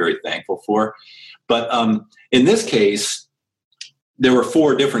 which I'm very thankful for. But in this case, there were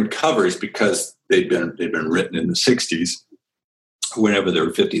 4 different covers because they'd been written in the 60s, whenever they were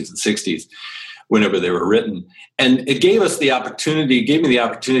 50s and 60s, whenever they were written. And it gave me the opportunity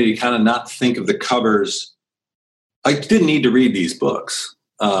to kind of not think of the covers. I didn't need to read these books.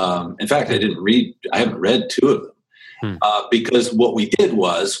 In fact, I haven't read 2 of them. Because what we did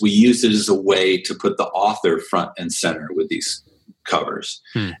was we used it as a way to put the author front and center with these covers.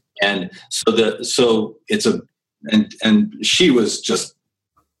 And so it's and she was just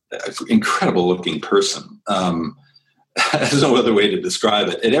an incredible looking person. There's no other way to describe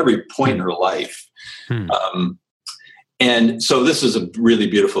it at every point in her life. And so this is a really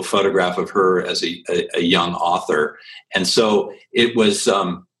beautiful photograph of her as a young author. And so it was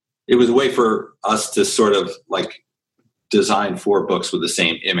a way for us to sort of design 4 books with the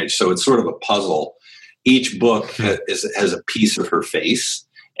same image. So it's sort of a puzzle. Each book has a piece of her face,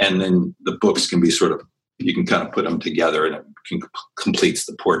 and then the books can be sort of, you can kind of put them together and it completes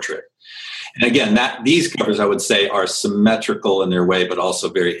the portrait. And again, these covers, I would say, are symmetrical in their way, but also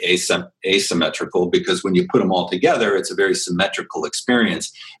very asymmetrical, because when you put them all together, it's a very symmetrical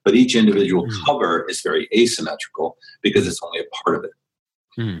experience. But each individual cover is very asymmetrical because it's only a part of it.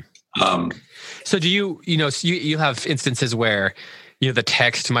 So do you have instances where, the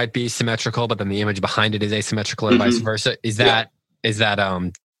text might be symmetrical, but then the image behind it is asymmetrical, and vice versa? Is that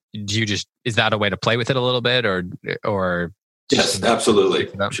a way to play with it a little bit, or? Yes, absolutely.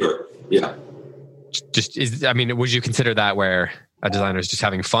 Sure. Yeah. Would you consider that where a designer is just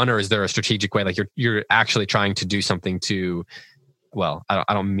having fun, or is there a strategic way, like you're actually trying to do something to, well,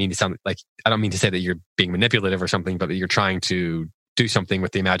 I don't mean to say that you're being manipulative or something, but that you're trying to do something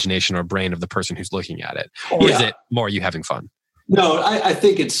with the imagination or brain of the person who's looking at it, or is it more you having fun? No, I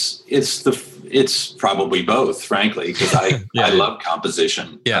think it's probably both, frankly, because I love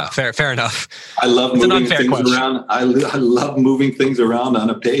composition. Yeah, fair enough. I love moving things around. I love moving things around on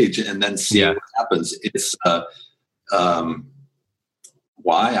a page and then seeing what happens. It's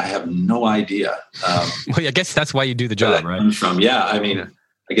why, I have no idea. Well, I guess that's why you do the job, right?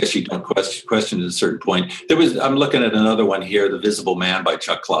 I guess you don't question at a certain point. I'm looking at another one here, The Visible Man by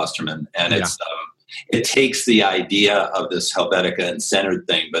Chuck Klosterman, and it takes the idea of this Helvetica and centered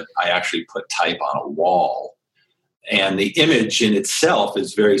thing, but I actually put type on a wall. And the image in itself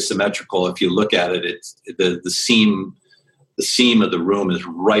is very symmetrical. If you look at it, it's the seam of the room is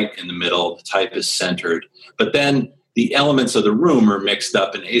right in the middle. The type is centered. But then the elements of the room are mixed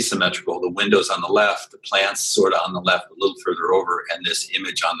up and asymmetrical. The windows on the left, the plants sort of on the left, a little further over, and this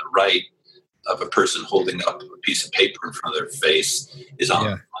image on the right of a person holding up a piece of paper in front of their face is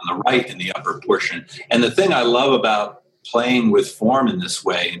on the right in the upper portion. And the thing I love about playing with form in this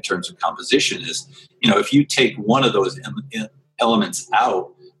way in terms of composition is, if you take one of those elements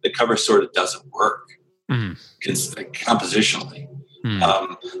out, the cover sort of doesn't work compositionally.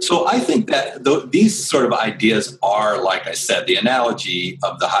 So I think that these sort of ideas are, like I said, the analogy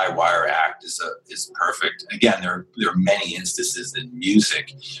of the high wire act is perfect. Again, there are many instances in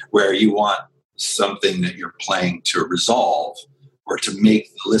music where you want something that you're playing to resolve or to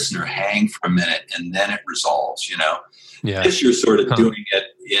make the listener hang for a minute, and then it resolves. This you're sort of doing it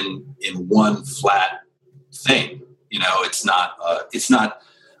in one flat thing. It's not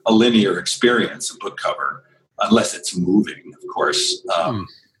a linear experience, a book cover. Unless it's moving, of course.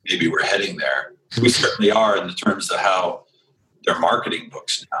 Maybe we're heading there. We certainly are in the terms of how they're marketing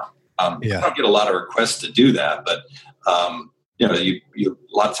books now. I don't get a lot of requests to do that, but you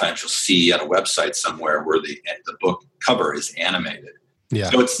a lot of times you'll see on a website somewhere where the book cover is animated. Yeah.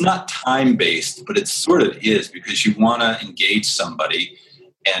 So it's not time-based, but it sort of is, because you want to engage somebody,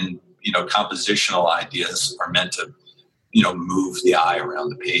 and compositional ideas are meant to move the eye around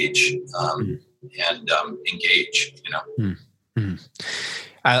the page. And engage,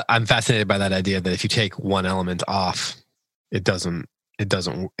 I'm fascinated by that idea that if you take one element off, it doesn't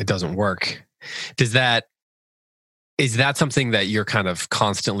work. Is that something that you're kind of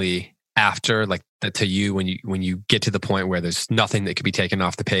constantly after, like that to you, when you get to the point where there's nothing that could be taken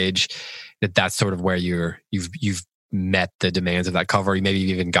off the page, that's sort of where you've met the demands of that cover? Maybe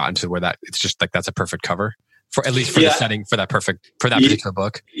you've even gotten to where it's just like, that's a perfect cover. For at least for the setting for that particular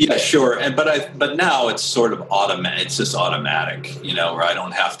book. Yeah, sure. But now it's sort of automatic. It's just automatic, where I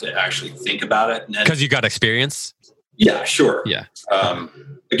don't have to actually think about it. Because you got experience. Yeah, sure. Yeah.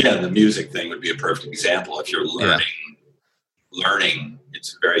 Again, the music thing would be a perfect example. If you're learning,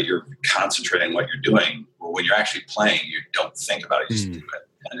 you're concentrating on what you're doing. Well, when you're actually playing, you don't think about it. You just do it.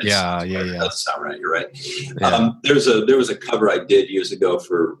 And it doesn't sound right. You're right. Yeah. There was a cover I did years ago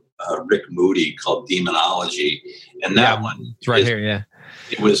for Rick Moody called Demonology, and that one it's right here. Yeah,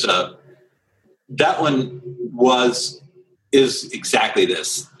 it was. That one is exactly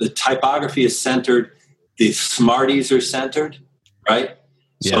this. The typography is centered. The Smarties are centered, right?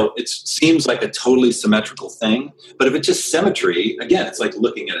 Yeah. So it seems like a totally symmetrical thing, but if it's just symmetry, again, it's like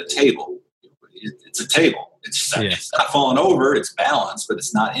looking at a table. It's a table. It's not falling over. It's balanced, but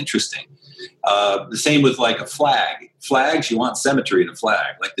it's not interesting. The same with like a flag. Flags, you want symmetry in a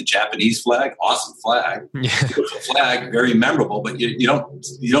flag. Like the Japanese flag, awesome flag. Beautiful flag, very memorable, but you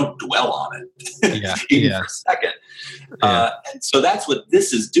don't dwell on it even for a second. And so that's what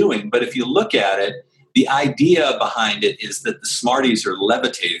this is doing. But if you look at it, the idea behind it is that the Smarties are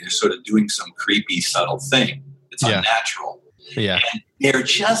levitating. They're sort of doing some creepy, subtle thing. It's unnatural. Yeah. And they're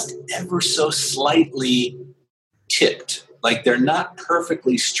just ever so slightly tipped. Like they're not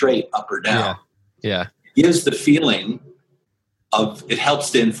perfectly straight up or down. Yeah. It gives the feeling it helps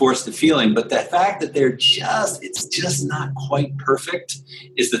to enforce the feeling, but the fact that it's just not quite perfect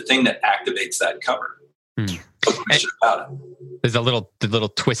is the thing that activates that cover. Hmm. No question about it. There's the little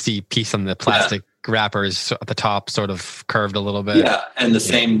twisty piece on the plastic wrappers at the top, sort of curved a little bit. Yeah, and the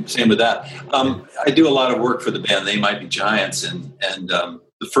same with that. I do a lot of work for the band They Might Be Giants, and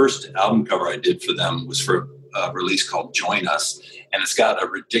the first album cover I did for them was for a release called Join Us, and it's got a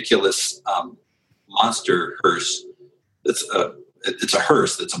ridiculous monster hearse. It's a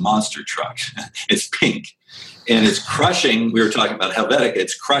hearse that's a monster truck. It's pink, and it's crushing. We were talking about Helvetica.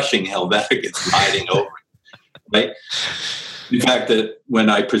 It's crushing Helvetica. It's riding over it, right? In fact, that when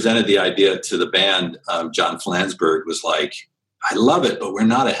I presented the idea to the band, John Flansburgh was like, "I love it, but we're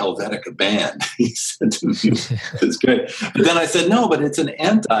not a Helvetica band." He said to me, "It's great." But then I said, "No, but it's an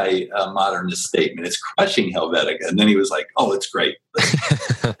anti-modernist statement. It's crushing Helvetica." And then he was like, "Oh, it's great."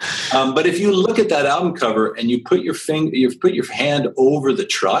 But if you look at that album cover and you put your hand over the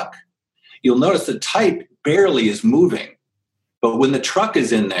truck, you'll notice the type barely is moving. But when the truck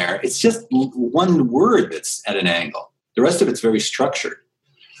is in there, it's just one word that's at an angle. The rest of it's very structured.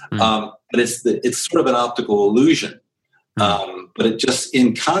 But it's sort of an optical illusion. But it just,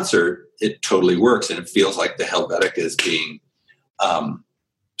 in concert, it totally works. And it feels like the Helvetica is being,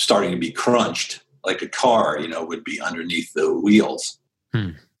 starting to be crunched like a car, would be underneath the wheels.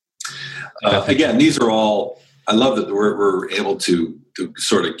 Again, these are all, I love that we're able to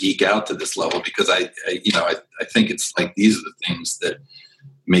sort of geek out to this level, because I think it's like, these are the things that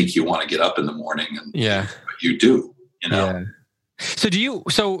make you want to get up in the morning and what you do, Yeah.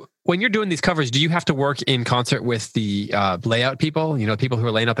 So when you're doing these covers, do you have to work in concert with the layout people? People who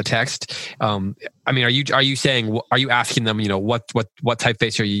are laying out the text. Are you asking them? What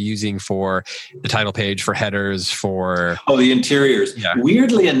typeface are you using for the title page, for headers, for the interiors? Yeah.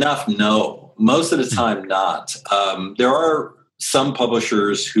 Weirdly enough, no. Most of the time, not. There are some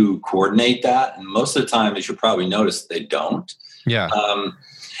publishers who coordinate that, and most of the time, as you probably noticed, they don't. Yeah.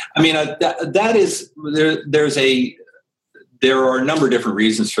 That is there are a number of different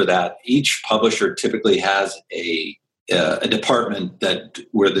reasons for that. Each publisher typically has a department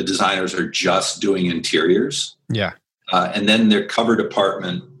where the designers are just doing interiors. Yeah. And then their cover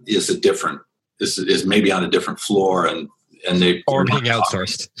department is maybe on a different floor, and they or being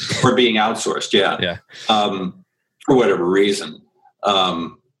outsourced. Or being outsourced, yeah. Yeah. For whatever reason.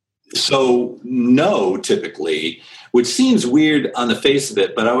 So no, typically, which seems weird on the face of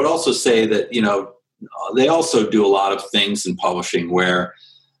it, but I would also say that, they also do a lot of things in publishing where,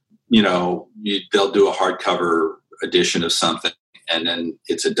 they'll do a hardcover edition of something, and then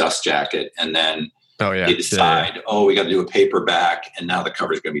it's a dust jacket, and then they decide, we got to do a paperback, and now the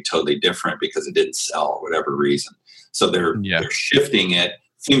cover is going to be totally different because it didn't sell for whatever reason. So they're shifting it,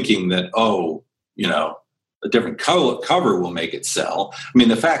 thinking that, a different cover will make it sell. I mean,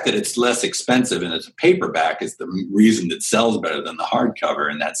 the fact that it's less expensive and it's a paperback is the reason it sells better than the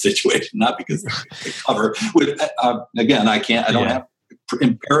hardcover in that situation, not because the cover. Again, I don't have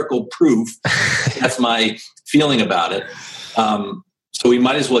empirical proof. That's my feeling about it. So we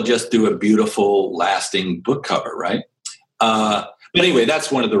might as well just do a beautiful, lasting book cover, right? But anyway,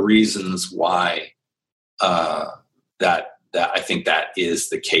 that's one of the reasons why that I think that is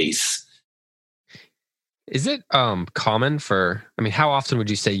the case. Is it common for, how often would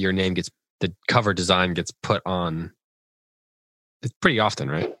you say your name the cover design gets put on? It's pretty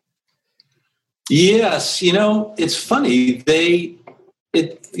often, right? Yes. It's funny.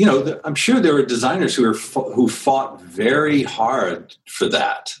 I'm sure there were designers who fought very hard for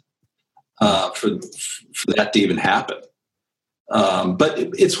that, for that to even happen. But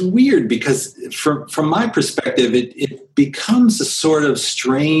it's weird because from my perspective, it becomes a sort of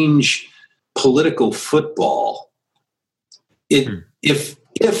strange political football. And it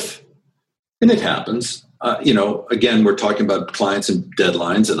happens, again, we're talking about clients and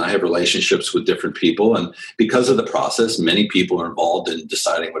deadlines, and I have relationships with different people. And because of the process, many people are involved in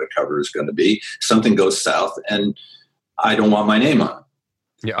deciding what a cover is going to be. Something goes south and I don't want my name on it.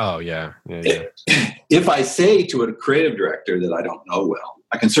 Yeah. Oh yeah. If I say to a creative director that I don't know well,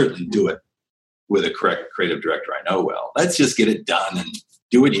 I can certainly do it with a creative director I know well. Let's just get it done and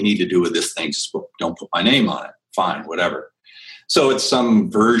do what you need to do with this thing. Just don't put my name on it. Fine, whatever. So it's some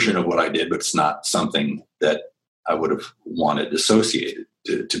version of what I did, but it's not something that I would have wanted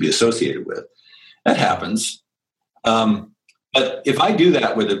to be associated with. That happens. But if I do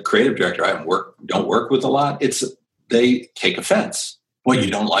that with a creative director I don't work with a lot, they take offense. What,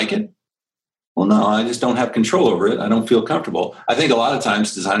 you don't like it? Well, no, I just don't have control over it. I don't feel comfortable. I think a lot of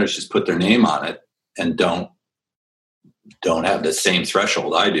times designers just put their name on it and don't have the same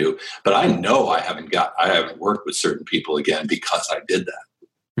threshold I do. But I know I haven't worked with certain people again because I did that.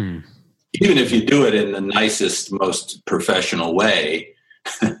 Even if you do it in the nicest, most professional way,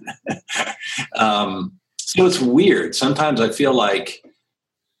 So it's weird. Sometimes I feel like,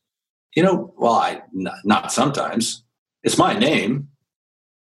 not sometimes. It's my name.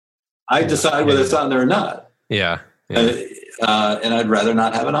 I decide whether it's on there or not. Yeah. And I'd rather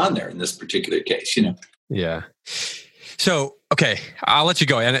not have it on there in this particular case, Yeah. So, okay, I'll let you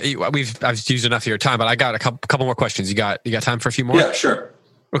go. And I've used enough of your time, but I got a couple more questions. You got time for a few more? Yeah, sure.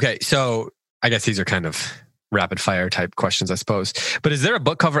 Okay. So I guess these are kind of rapid fire type questions, I suppose. But is there a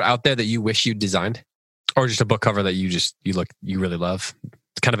book cover out there that you wish you designed, or just a book cover that you really love?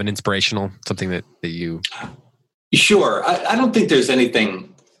 It's kind of an inspirational, something that you. Sure. I don't think there's anything.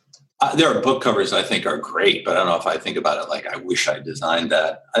 There are book covers I think are great, but I don't know if I think about it like I wish I designed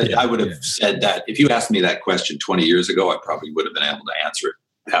that. I would have said that if you asked me that question 20 years ago, I probably would have been able to answer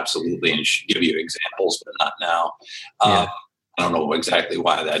it absolutely and give you examples, but not now. I don't know exactly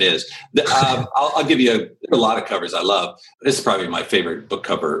why that is. I'll give you a lot of covers I love. This is probably my favorite book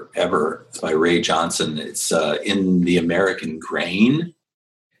cover ever. It's by Ray Johnson. It's In the American Grain.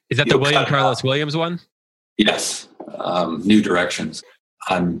 Is that the William Carlos Williams one? Yes. New Directions.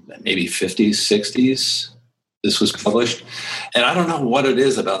 Maybe 50s, 60s, this was published. And I don't know what it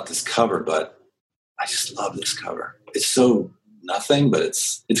is about this cover, but I just love this cover. It's so nothing, but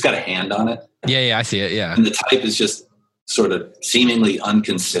it's got a hand on it. Yeah, I see it, yeah. And the type is just sort of seemingly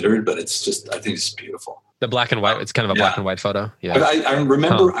unconsidered, but it's just, I think it's beautiful. The black and white, it's kind of a black and white photo. Yeah. I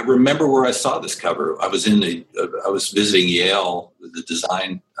remember where I saw this cover. I was visiting Yale, the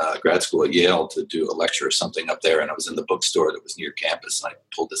design grad school at Yale, to do a lecture or something up there. And I was in the bookstore that was near campus, and I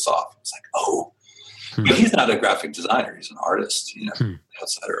pulled this off. I was like, oh, but he's not a graphic designer. He's an artist,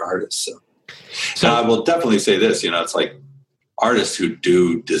 outsider artist. So I will definitely say this, it's like artists who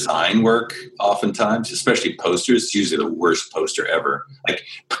do design work oftentimes, especially posters, it's usually the worst poster ever. Like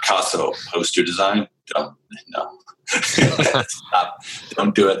Picasso poster design. Stop.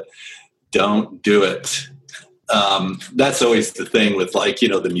 Don't do it. Don't do it. That's always the thing with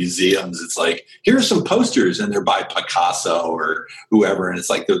the museums. It's like, here are some posters and they're by Picasso or whoever. And it's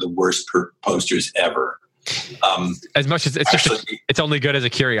like, they're the worst posters ever. As much as it's only good as a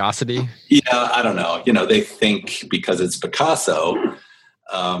curiosity. Yeah. I don't know. They think because it's Picasso.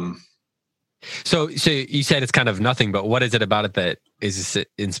 So you said it's kind of nothing, but what is it about it that is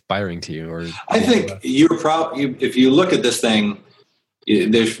inspiring to you? Or I think if you look at this thing,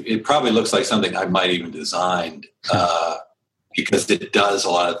 it probably looks like something I might even designed because it does a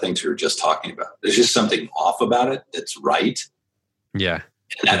lot of things we were just talking about. There's just something off about it that's right. Yeah.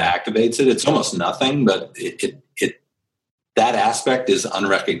 And that activates it. It's almost nothing, but that aspect is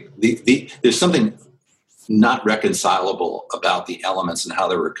unrecognizable. There's something not reconcilable about the elements and how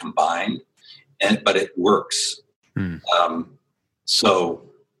they were combined. But it works. Well,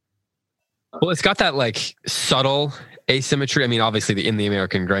 it's got that subtle asymmetry. I mean, obviously In the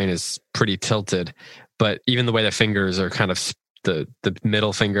American Grain is pretty tilted, but even the way the fingers are kind of the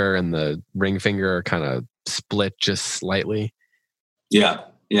middle finger and the ring finger are kind of split just slightly. Yeah.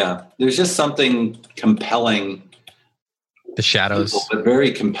 There's just something compelling. The shadows, but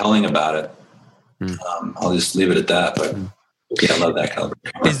very compelling about it. I'll just leave it at that. But. Yeah, I love that color.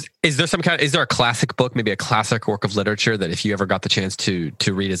 Is there a classic book, maybe a classic work of literature that if you ever got the chance to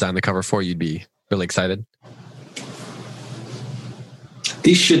redesign the cover for, you'd be really excited?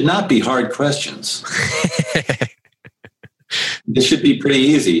 These should not be hard questions. This should be pretty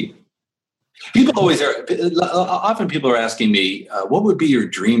easy. Often people are asking me, what would be your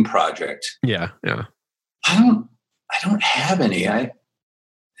dream project? Yeah. I don't have any.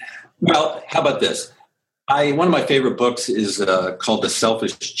 Well, how about this? One of my favorite books is called The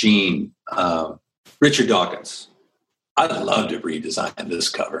Selfish Gene, Richard Dawkins. I'd love to redesign this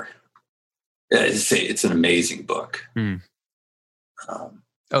cover. It's an amazing book. The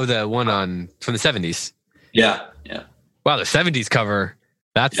one from the 70s. Yeah. Wow, the 70s cover.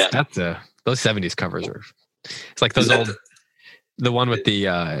 Those 70s covers are. It's like those the one with the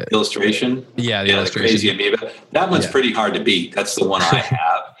illustration. Yeah, the illustration. Crazy amoeba. That one's pretty hard to beat. That's the one I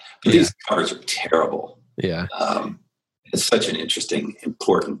have. But these covers are terrible. Yeah. It's such an interesting,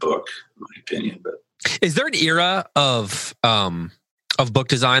 important book, in my opinion. But is there an era of book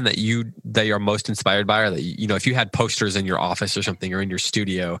design that you're most inspired by, or that if you had posters in your office or something, or in your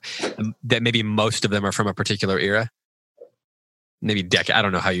studio, that maybe most of them are from a particular era? Maybe decade. I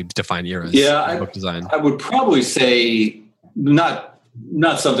don't know how you define eras. Yeah, book design. I would probably say not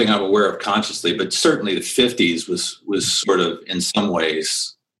something I'm aware of consciously, but certainly the 50s was sort of in some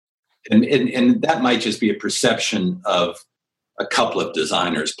ways. And that might just be a perception of a couple of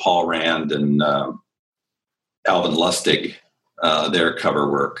designers, Paul Rand and Alvin Lustig, their cover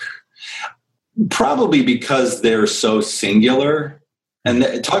work. Probably because they're so singular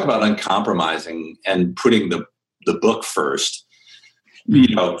And talk about uncompromising and putting the book first.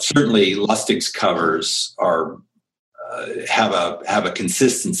 You know, certainly Lustig's covers are have a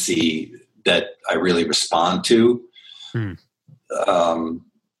consistency that I really respond to.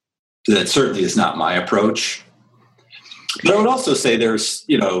 That certainly is not my approach. But I would also say there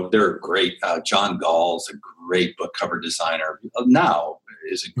are great, John Gall's a great book cover designer. Now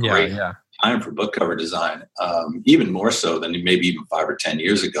is a great time for book cover design, even more so than maybe even 5 or 10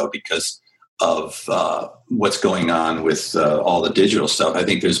 years ago because of what's going on with all the digital stuff. I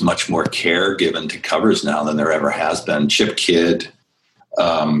think there's much more care given to covers now than there ever has been. Chip Kidd,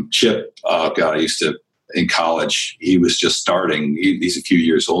 I used to, in college, he was just starting. He's a few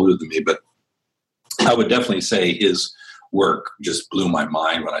years older than me, but I would definitely say his work just blew my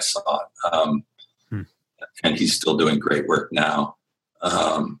mind when I saw it. And he's still doing great work now.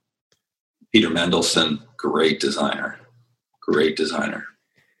 Peter Mendelsohn, great designer.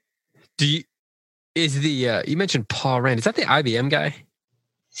 You mentioned Paul Rand. Is that the IBM guy?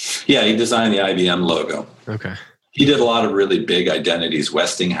 Yeah, he designed the IBM logo. Okay. He did a lot of really big identities,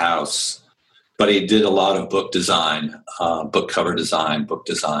 Westinghouse, but he did a lot of book design, book cover design, book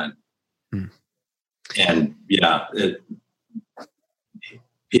design. And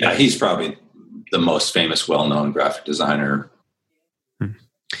he's probably the most famous, well-known graphic designer.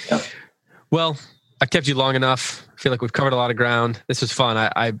 Yeah. Well, I kept you long enough. I feel like we've covered a lot of ground. This was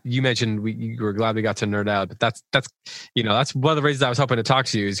fun. You mentioned you were glad we got to nerd out, but that's one of the reasons I was hoping to talk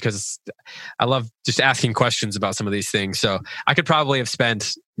to you is because I love just asking questions about some of these things. So I could probably have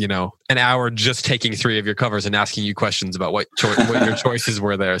spent, an hour just taking 3 of your covers and asking you questions about what your choices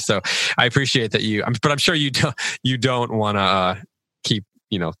were there. So I appreciate that but I'm sure you don't want to keep,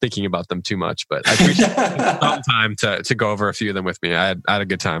 thinking about them too much, but I appreciate some time to go over a few of them with me. I had a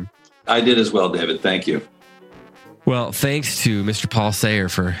good time. I did as well, David. Thank you. Well, thanks to Mr. Paul Sayre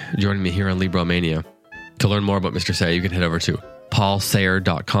for joining me here on Libromania. To learn more about Mr. Sayre, you can head over to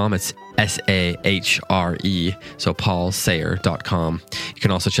paulsayre.com. It's SAHRE, so paulsayre.com. You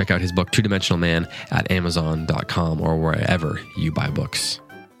can also check out his book, Two-Dimensional Man, at amazon.com or wherever you buy books.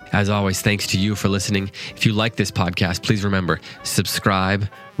 As always, thanks to you for listening. If you like this podcast, please remember, subscribe,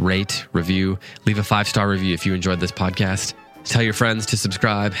 rate, review, leave a 5-star review if you enjoyed this podcast. Tell your friends to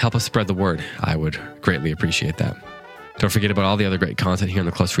subscribe. Help us spread the word. I would greatly appreciate that. Don't forget about all the other great content here on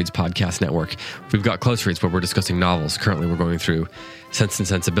the Close Reads Podcast Network. We've got Close Reads where we're discussing novels. Currently, we're going through Sense and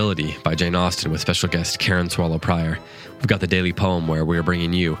Sensibility by Jane Austen with special guest Karen Swallow Pryor. We've got the Daily Poem where we are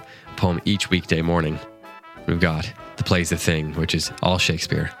bringing you a poem each weekday morning. We've got The Play's the Thing, which is all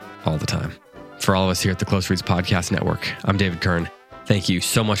Shakespeare, all the time. For all of us here at the Close Reads Podcast Network, I'm David Kern. Thank you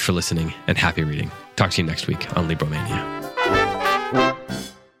so much for listening and happy reading. Talk to you next week on Libromania.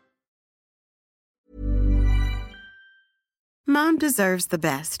 Mom deserves the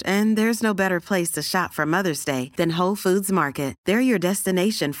best, and there's no better place to shop for Mother's Day than Whole Foods Market. They're your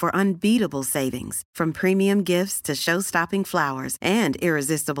destination for unbeatable savings, from premium gifts to show-stopping flowers and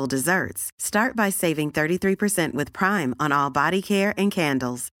irresistible desserts. Start by saving 33% with Prime on all body care and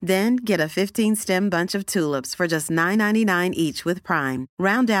candles. Then get a 15-stem bunch of tulips for just $9.99 each with Prime.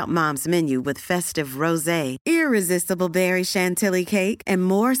 Round out Mom's menu with festive rosé, irresistible berry chantilly cake, and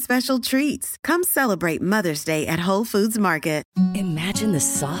more special treats. Come celebrate Mother's Day at Whole Foods Market. Imagine the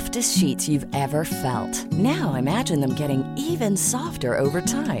softest sheets you've ever felt. Now imagine them getting even softer over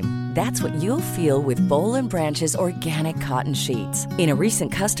time. That's what you'll feel with Boll & Branch's organic cotton sheets. In a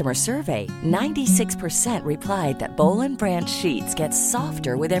recent customer survey, 96% replied that Boll & Branch sheets get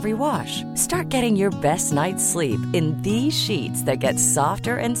softer with every wash. Start getting your best night's sleep in these sheets that get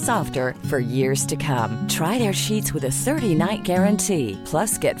softer and softer for years to come. Try their sheets with a 30-night guarantee.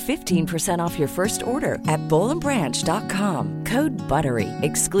 Plus, get 15% off your first order at bollandbranch.com. Code BUTTERY.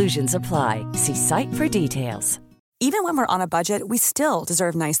 Exclusions apply. See site for details. Even when we're on a budget, we still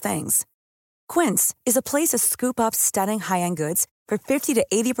deserve nice things. Quince is a place to scoop up stunning high-end goods for 50 to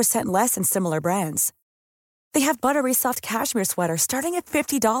 80% less than similar brands. They have buttery soft cashmere sweaters starting at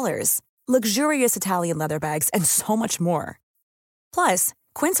 $50, luxurious Italian leather bags, and so much more. Plus,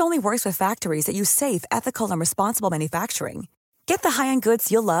 Quince only works with factories that use safe, ethical, and responsible manufacturing. Get the high-end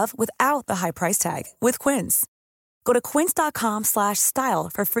goods you'll love without the high price tag with Quince. Go to quince.com/style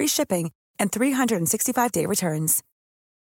for free shipping and 365-day returns.